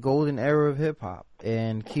from the golden era of hip hop,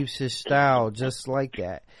 and keeps his style just like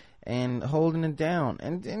that, and holding it down,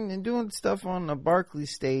 and doing stuff on the Barclay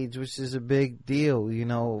stage, which is a big deal, you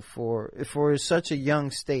know, for such a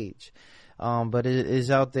young stage. But it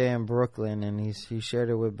is out there in Brooklyn, and he shared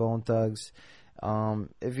it with Bone Thugs.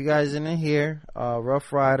 If you guys didn't hear,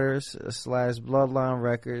 Rough Riders / Bloodline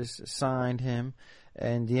Records signed him,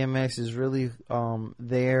 and DMX is really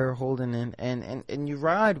there holding in, and you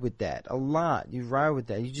ride with that a lot. You ride with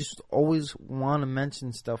that. You just always want to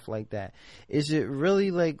mention stuff like that. Is it really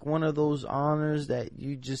like one of those honors that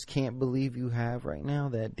you just can't believe you have right now,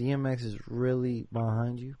 that DMX is really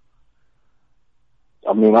behind you?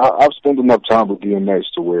 I mean, I've spent enough time with DMX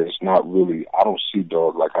to where it's not really, I don't see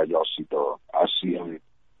Dog like how y'all see Dog. I see him,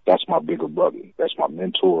 that's my bigger brother. That's my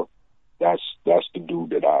mentor. That's the dude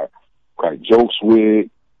that I crack jokes with,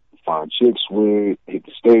 find chicks with, hit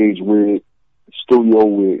the stage with, studio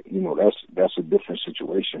with. You know, that's a different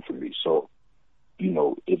situation for me. So, you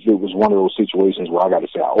know, if it was one of those situations where I got to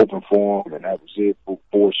say I opened for him and that was it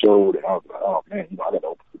for a show, then I was like, oh man, you know, I got to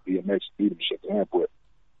open for DMX, beat him, shake the hand, but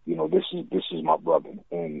you know, this is my brother,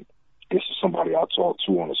 and this is somebody I talk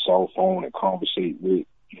to on the cell phone and conversate with.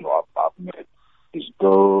 You know, I've met this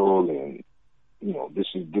girl, and you know, this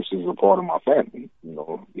is a part of my family. You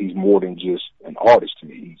know, he's more than just an artist to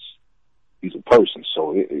me. He's a person.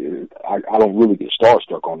 So I don't really get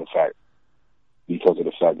starstruck on the fact, because of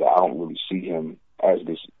the fact that I don't really see him as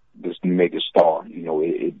this mega star. You know,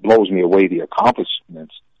 it blows me away, the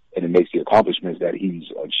accomplishments, and it makes the accomplishments that he's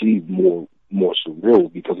achieved more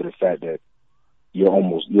surreal, because of the fact that you're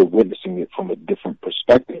witnessing it from a different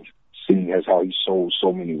perspective, seeing as how he sold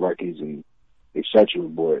so many records and etc.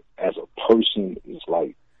 But as a person, it's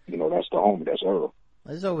like, you know, that's the homie, that's Earl.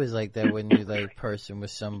 It's always like that when you like person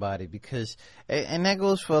with somebody, because, and that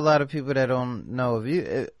goes for a lot of people that don't know.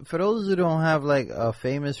 For those who don't have like a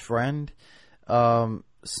famous friend,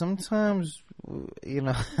 sometimes, you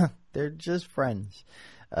know, they're just friends.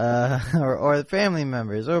 Or family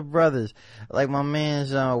members or brothers, like my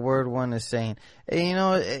man's Word One is saying. And, you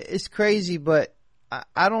know, it's crazy, but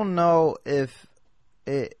I don't know if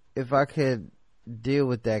I could deal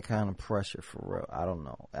with that kind of pressure for real. I don't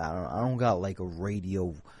know. I don't got like a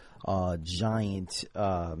radio giant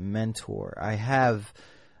mentor. I have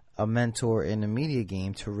a mentor in the media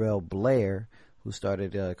game, Terrell Blair, who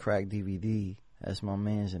started Crack DVD. That's my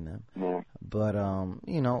man's in them. Yeah. But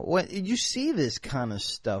you know, when you see this kind of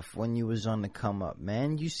stuff when you was on the come up,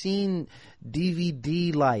 man, you seen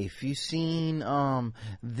DVD life, you seen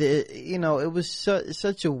the, you know, it was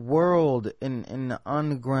such a world in the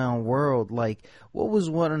underground world. Like, what was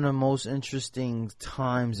one of the most interesting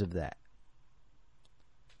times of that?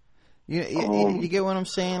 You get what I'm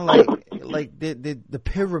saying? Like the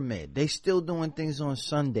pyramid, they still doing things on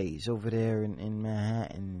Sundays over there in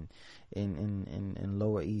Manhattan, in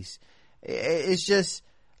Lower East. It's just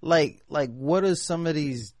like what are some of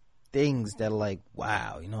these things that, like,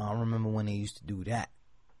 wow, you know, I remember when they used to do that,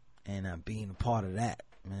 and I'm being a part of that,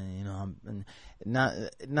 man. You know, I'm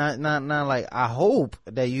not like, I hope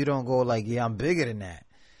that you don't go like, yeah, I'm bigger than that.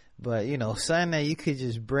 But, you know, something that you could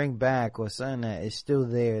just bring back, or something that is still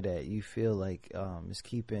there that you feel like is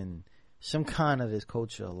keeping some kind of this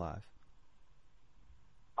culture alive.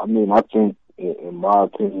 I mean, I think, in my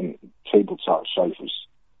opinion, tabletop ciphers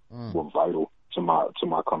were vital to my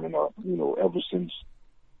coming up. You know, ever since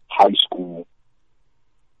high school,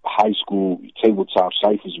 tabletop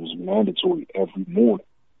ciphers was mandatory every morning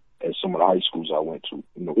at some of the high schools I went to.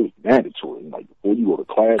 You know, it was mandatory. Like, before you go to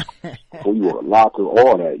class, before you go to locker,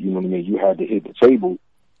 all that, you know what I mean? You had to hit the table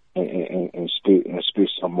and spit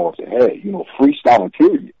something off the head. You know, freestyling,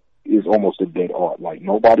 period, is almost a dead art. Like,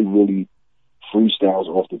 nobody really freestyles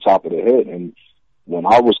off the top of the head. And when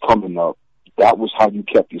I was coming up, that was how you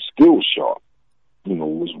kept your skills sharp. You know,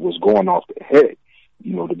 was going off the head.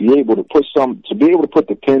 You know, to be able to put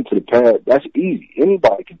the pen to the pad, that's easy.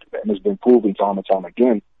 Anybody can do that. And it's been proven time and time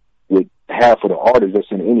again with half of the artists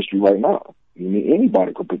that's in the industry right now. I mean,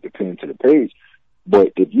 anybody could put the pen to the page.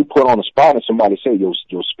 But if you put on a spot and somebody say, yo,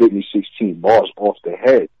 spit me 16 bars off the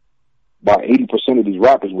head, about 80% of these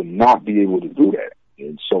rappers would not be able to do that.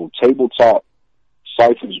 And so tabletop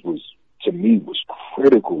ciphers to me, was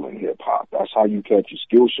critical in hip hop. That's how you kept your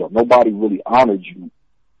skills sharp. Nobody really honored you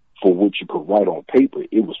for what you could write on paper.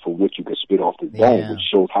 It was for what you could spit off the dome, which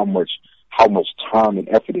shows how much time and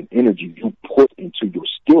effort and energy you put into your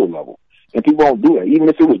skill level. And people don't do that. Even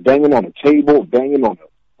if it was banging on a table, banging on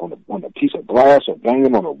a piece of glass, or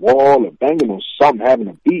banging on a wall, or banging on something, having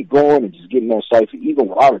a beat going and just getting that cipher, even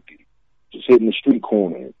without a beat, just hitting the street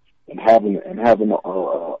corner and having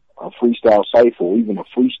a freestyle cipher, or even a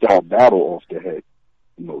freestyle battle off the head.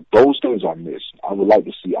 You know, those things I miss. I would love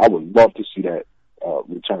to see that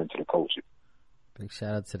return to the culture. Big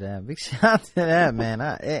shout out to that. Big shout out to that, man.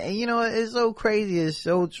 And you know, it's so crazy. It's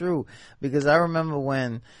so true, because I remember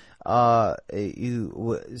when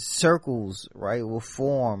circles, right, will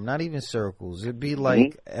form. Not even circles. It'd be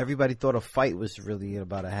like everybody thought a fight was really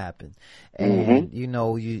about to happen, and you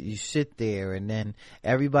know, you sit there, and then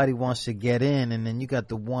everybody wants to get in, and then you got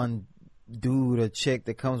the one dude or chick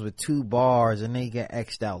that comes with 2 bars, and they get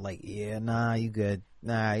X'd out. Like, yeah, nah, you good.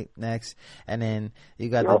 All right, next. And then you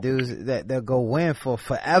got the dudes that they'll go in for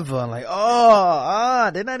forever, and like,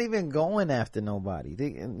 they're not even going after nobody. They,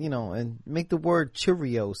 you know, and make the word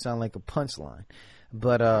Cheerio sound like a punchline.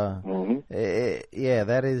 But yeah,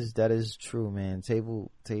 that is true, man. Tabletop,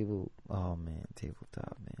 man.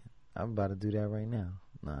 I'm about to do that right now.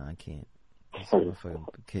 Nah, I can't.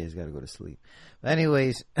 Kids got to go to sleep. But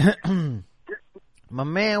anyways, my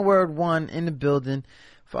man Word One in the building.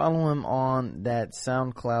 Follow him on that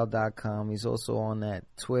SoundCloud.com. He's also on that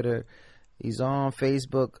Twitter. He's on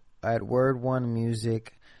Facebook at Word One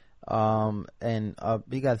Music. And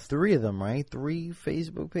he got 3 of them, right? 3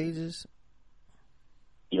 Facebook pages.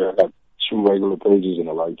 Yeah, I got 2 regular pages and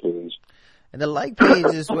a like page. And the like page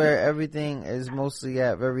is where everything is mostly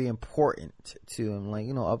at, very important to him, like,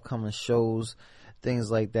 you know, upcoming shows, things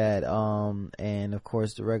like that. And of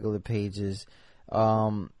course the regular pages.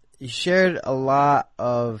 He shared a lot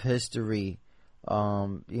of history,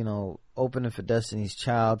 you know, opening for Destiny's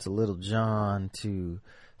Child to Little John to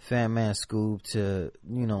Fat Man Scoop to,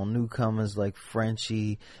 you know, newcomers like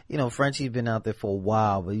Frenchie. You know, Frenchie's been out there for a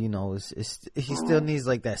while, but, you know, he still needs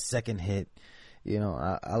like that second hit. You know,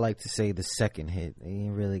 I like to say the second hit. He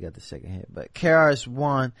ain't really got the second hit. But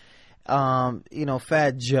KRS-One, you know,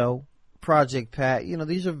 Fat Joe, Project Pat, you know,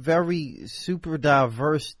 these are very super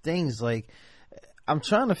diverse things. Like, I'm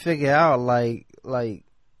trying to figure out,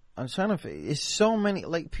 it's so many,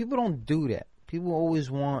 like, people don't do that. People always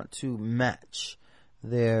want to match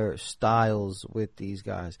their styles with these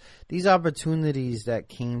guys. These opportunities that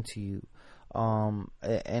came to you,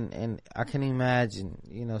 and I can imagine,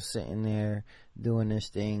 you know, sitting there doing this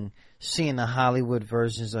thing, seeing the Hollywood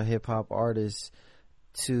versions of hip hop artists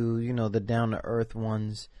to, you know, the down to earth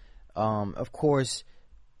ones. Of course,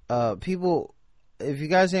 people, if you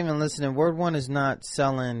guys ain't been listening, Word One is not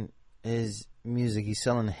selling his music. He's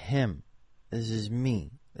selling him. This is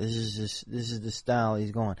me. This is the style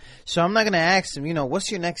he's going. So I'm not gonna ask him, what's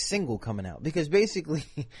your next single coming out? Because basically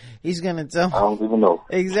he's gonna tell me. I don't even know.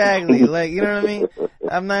 Exactly. Like, you know what I mean?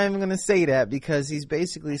 I'm not even gonna say that because he's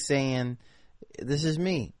basically saying, this is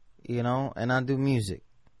me, and I do music.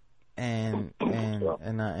 And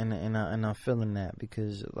I'm feeling that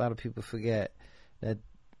because a lot of people forget that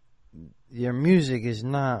your music is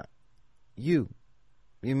not you.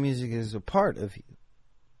 Your music is a part of you.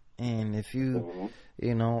 And if you,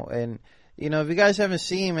 if you guys haven't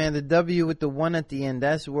seen, man, the W with the 1 at the end,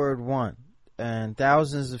 that's word 1. And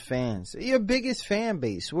thousands of fans. Your biggest fan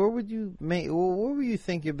base, where would you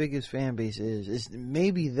think your biggest fan base is?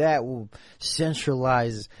 Maybe that will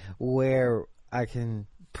centralize where I can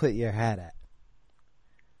put your hat at.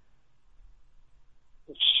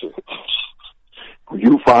 Shit. When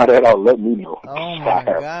you find that out, let me know. Oh my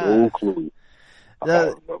God. No clue.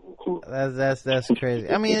 That's crazy.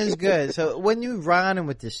 I mean, it's good. So when you riding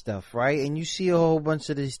with this stuff, right, and you see a whole bunch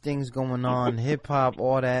of these things going on, hip hop,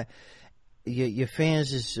 all that, your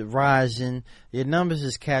fans is rising, your numbers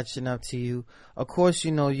is catching up to you. Of course,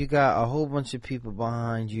 you got a whole bunch of people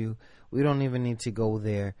behind you. We don't even need to go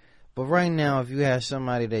there. But right now, if you have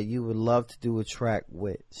somebody that you would love to do a track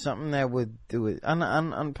with, something that would do it,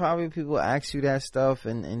 and probably people ask you that stuff,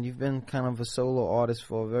 and you've been kind of a solo artist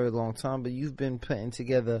for a very long time, but you've been putting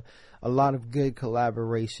together a lot of good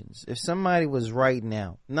collaborations. If somebody was right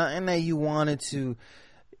now, nothing that you wanted to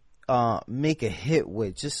make a hit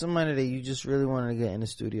with, just somebody that you just really wanted to get in the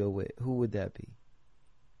studio with, who would that be?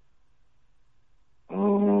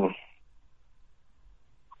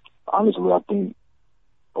 Honestly, I think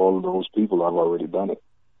all of those people, I've already done it.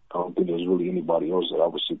 I don't think there's really anybody else that I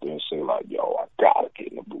would sit there and say, like, yo, I gotta get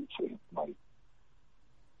in the booth with him. Like,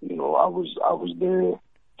 I was there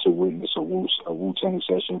to witness a Wu-Tang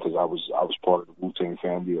session because I was part of the Wu-Tang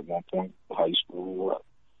family at one point in high school.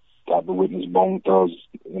 I got to witness Bone Thugs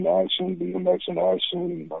in action, DMX in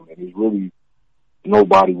action. I mean, there's really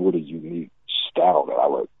nobody with a unique style that I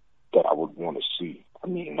would want to see. I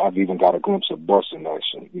mean, I've even got a glimpse of Bust in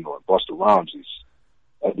action. Busta Rhymes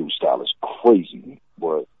that dude's style is crazy,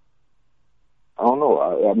 but I don't know.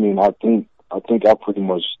 I think I pretty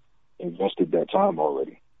much invested that time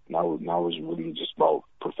already. Now it's really just about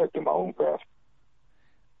perfecting my own craft.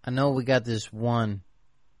 I know we got this one.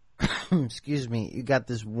 Excuse me. You got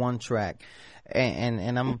this one track, and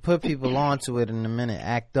I'm gonna put people onto it in a minute.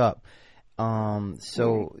 Act Up.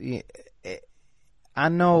 So I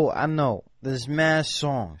know. There's mass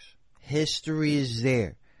songs. History is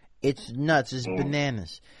there. It's nuts. It's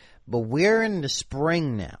bananas. But we're in the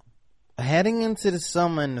spring now. Heading into the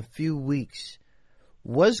summer in a few weeks.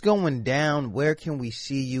 What's going down? Where can we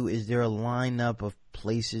see you? Is there a lineup of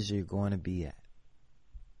places you're going to be at?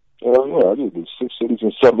 Yeah, I just did 6 cities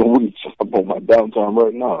in 7 weeks. I'm on my downtime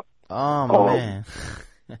right now. Oh, man.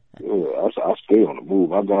 Yeah, I stay on the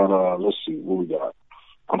move. I got, let's see, what we got?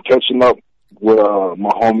 I'm catching up with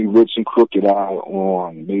my homie Rich and Crooked Eye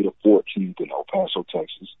on May the 14th in El Paso,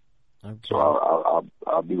 Texas. Okay. So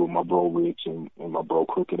I'll be with my bro Rich and my bro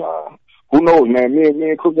Crooked Eye. Who knows, man? Me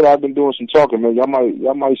and Crooked Eye have been doing some talking, man. Y'all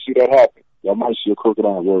might see that happen. Y'all might see a Crooked Eye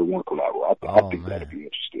and Word One collab. I think that'd be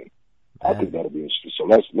interesting. Man. I think that'll be interesting. So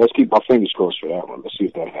let's keep our fingers crossed for that one. Let's see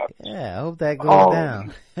if that happens. Yeah, I hope that goes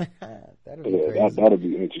down. That'll be crazy. That'll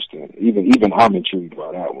be interesting. Even I'm intrigued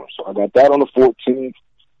by that one. So I got that on the 14th.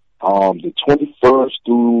 The 21st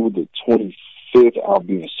through the 25th, I'll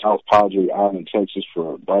be in South Padre Island, Texas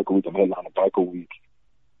for Biker Week. I'm headlining Biker Week.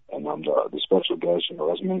 And I'm the special guest.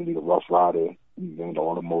 That's mainly the Rough Rider. And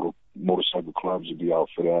all the motorcycle clubs will be out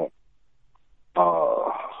for that.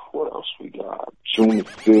 What else we got? June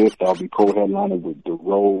 5th, I'll be co-headlining with The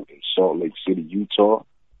Road in Salt Lake City, Utah.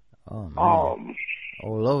 Oh, man.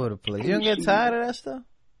 All over the place. You don't get tired of that stuff?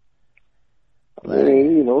 Like,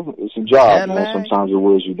 it's a job, man. Sometimes it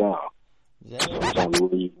wears you down.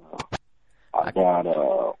 I got,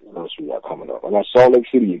 what else we got coming up? I got Salt Lake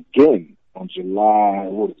City again on July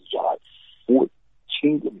 14th.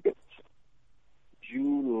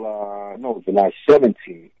 July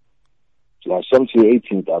 17th. July 17th,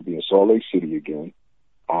 18th, I'll be in Salt Lake City again.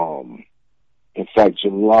 In fact,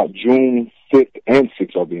 June 5th and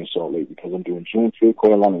 6th, I'll be in Salt Lake because I'm doing June 5th,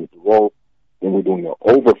 Carolina with The Road. Then we're doing the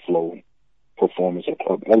Overflow performance at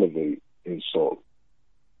Club Elevate in Salt.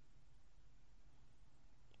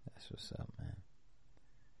 That's what's up, man.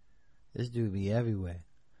 This dude be everywhere.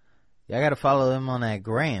 Y'all gotta follow him on that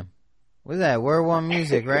gram. What's that? Word One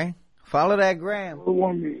Music, right? Follow that gram. Word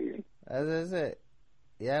One Music. That's it.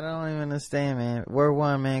 Yeah, I don't even understand, man. Word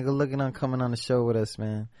One, man. Good looking on coming on the show with us,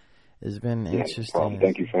 man. It's been interesting.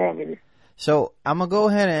 Thank you for having me. So I'm gonna go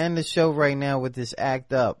ahead and end the show right now with this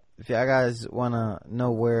Act Up. If y'all guys wanna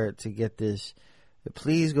know where to get this,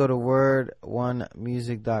 please go to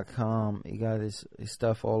word1music.com. You got his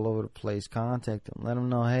stuff all over the place. Contact him. Let him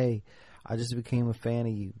know, hey, I just became a fan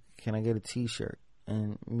of you. Can I get a t-shirt?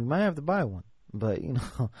 And you might have to buy one, but you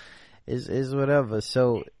know, it's whatever.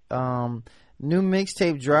 So, new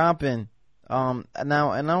mixtape dropping.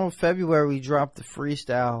 Now, and in February we dropped the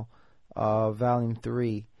Freestyle, Volume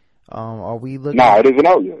 3. Are we looking? Nah, it isn't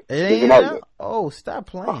out yet. It ain't out yet? Oh, stop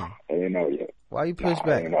playing. It ain't out yet. Why you push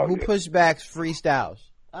back? Who pushed back Freestyles?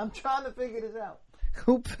 I'm trying to figure this out.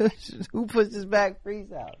 Who pushes back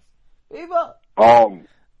Freestyles? People. I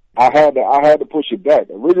had to push it back.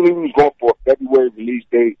 Originally, we was going for a February release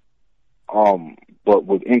date. But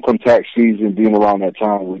with income tax season being around that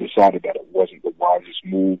time, we decided that it wasn't the wisest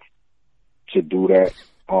move to do that.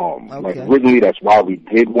 Like originally, that's why we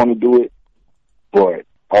did want to do it, but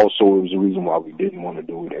also it was the reason why we didn't want to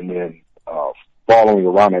do it. And then, following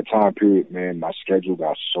around that time period, man, my schedule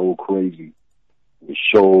got so crazy with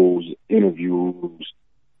shows, interviews,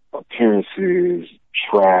 appearances,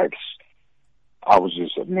 tracks. I was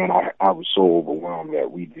just, man, I was so overwhelmed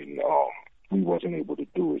that we wasn't able to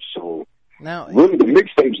do it. So now, really, the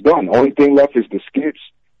mixtape's done. The only thing left is the skits.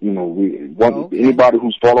 You know, anybody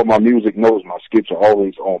who's followed my music knows my skits are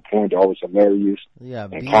always on point, always hilarious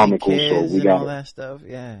and comical. So we got all that stuff.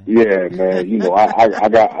 Yeah, man. You know,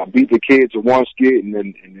 I beat the kids in one skit, and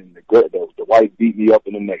then the wife beat me up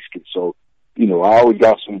in the next skit. So, you know, I always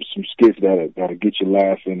got some skits that'll get you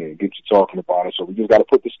laughing and get you talking about it. So we just got to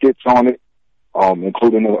put the skits on it,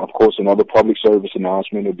 including, of course, another public service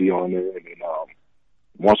announcement will be on there. And then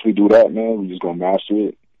once we do that, man, we just gonna master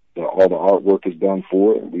it. All the artwork is done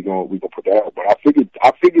for it, and we gonna put that out. But I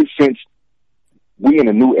figured since we in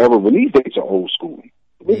a new era, release dates are old school.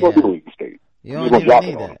 We're gonna do release date. You don't even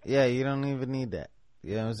need that. Yeah, you don't even need that.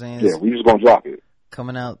 You know what I'm saying? Yeah, we just gonna drop it.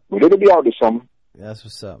 Coming out. But it'll be out this summer. That's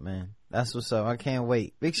what's up, man. That's what's up. I can't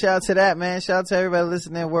wait. Big shout out to that, man. Shout out to everybody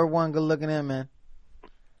listening. Word One, good looking in, man.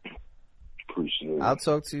 Appreciate it. I'll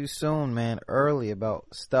talk to you soon, man. Early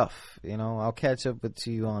about stuff. You know, I'll catch up with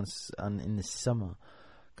you on in the summer.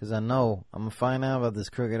 Because I know I'm going to find out about this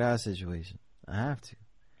Crooked Eye situation. I have to.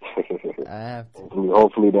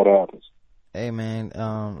 Hopefully that happens. Hey, man,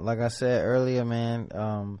 like I said earlier,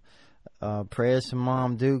 man, prayers to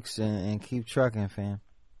Mom Dukes and keep trucking, fam.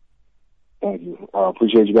 Thank you. I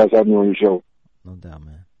appreciate you guys having me on your show. No doubt,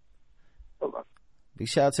 man. Bye-bye. Big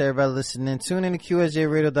shout out to everybody listening. Tune in to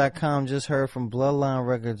QSJRadio.com. Just heard from Bloodline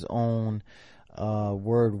Records' own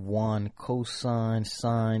Word One, co-signed,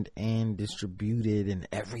 signed, and distributed, and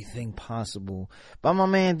everything possible by my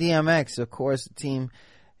man DMX. Of course, the team.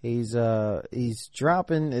 He's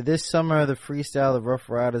dropping this summer the Freestyle, the Rough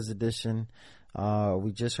Riders edition.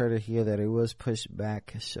 We just heard it here that it was pushed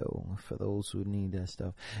back. So for those who need that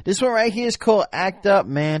stuff, this one right here is called Act Up,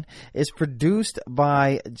 man. It's produced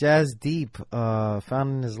by Jazz Deep, found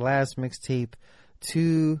in his last mixtape,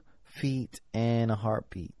 2 Feet and a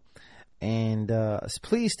Heartbeat. And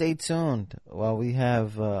please stay tuned while we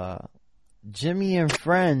have Jimmy and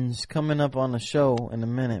Friends coming up on the show in a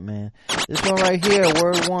minute, man. This one right here,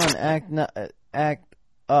 Word One, Act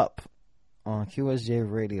Up on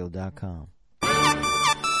QSJRadio.com. We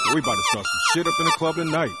about to start some shit up in the club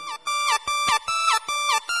tonight.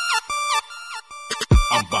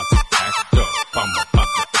 I'm about to act up. I'm about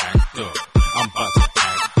to act up. I'm about to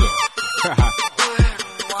act up.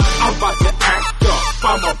 I'm about to act up.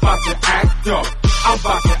 I'm about to act up. I'm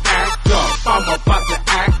about to act up. I'm about to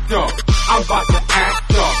act up. I'm about to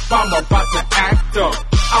act up. I'm about to act up.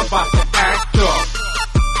 I'm about to act up.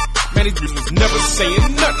 Man, these bitches was never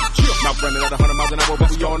saying nothing. Not running at 100 miles an hour, but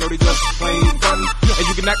we all know they just plain fun. And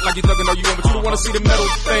you can act like you're thugging all you want, but you don't want to see the metal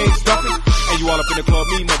things dumping. And you all up in the club,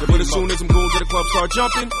 me mother. But as soon as them goons at the club start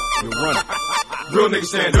jumping, you're running. Real niggas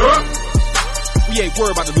stand up. We ain't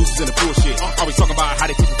worried about the losers and the bullshit. Always talking about how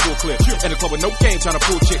they keep a full clip. In the club with no game trying to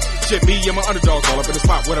pull shit. Shit, me and my underdogs all up in the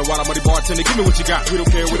spot. With a wild money bartender, give me what you got. We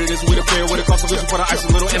don't care what it is, we don't care what it costs. So listen for the ice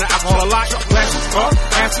a little and the alcohol a lot. Glasses up,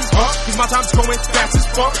 asses up. Cause my time's going fast as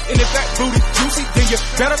fuck. And if that booty juicy, then you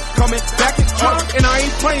better come in back and up. And I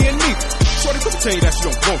ain't playing neither. Shorty, let me tell you that you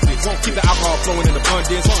don't want this. Won't keep the alcohol flowing in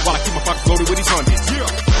abundance while I keep my pockets loaded with these hundreds. Yeah.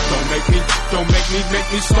 Don't make me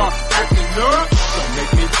start acting up.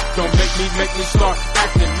 Don't make me start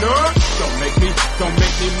acting up. Don't make me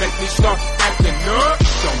start acting up.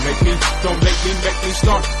 Don't make me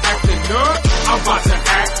start acting up. I'm about to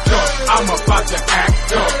act up. I'm about to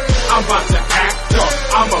act up. I'm about to act up.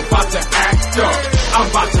 I'm about to act up. I'm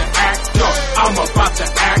about to act up. I'm about to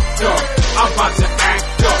act up. I'm about to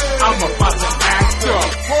act up. I'm about to act up.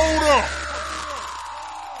 Hold up.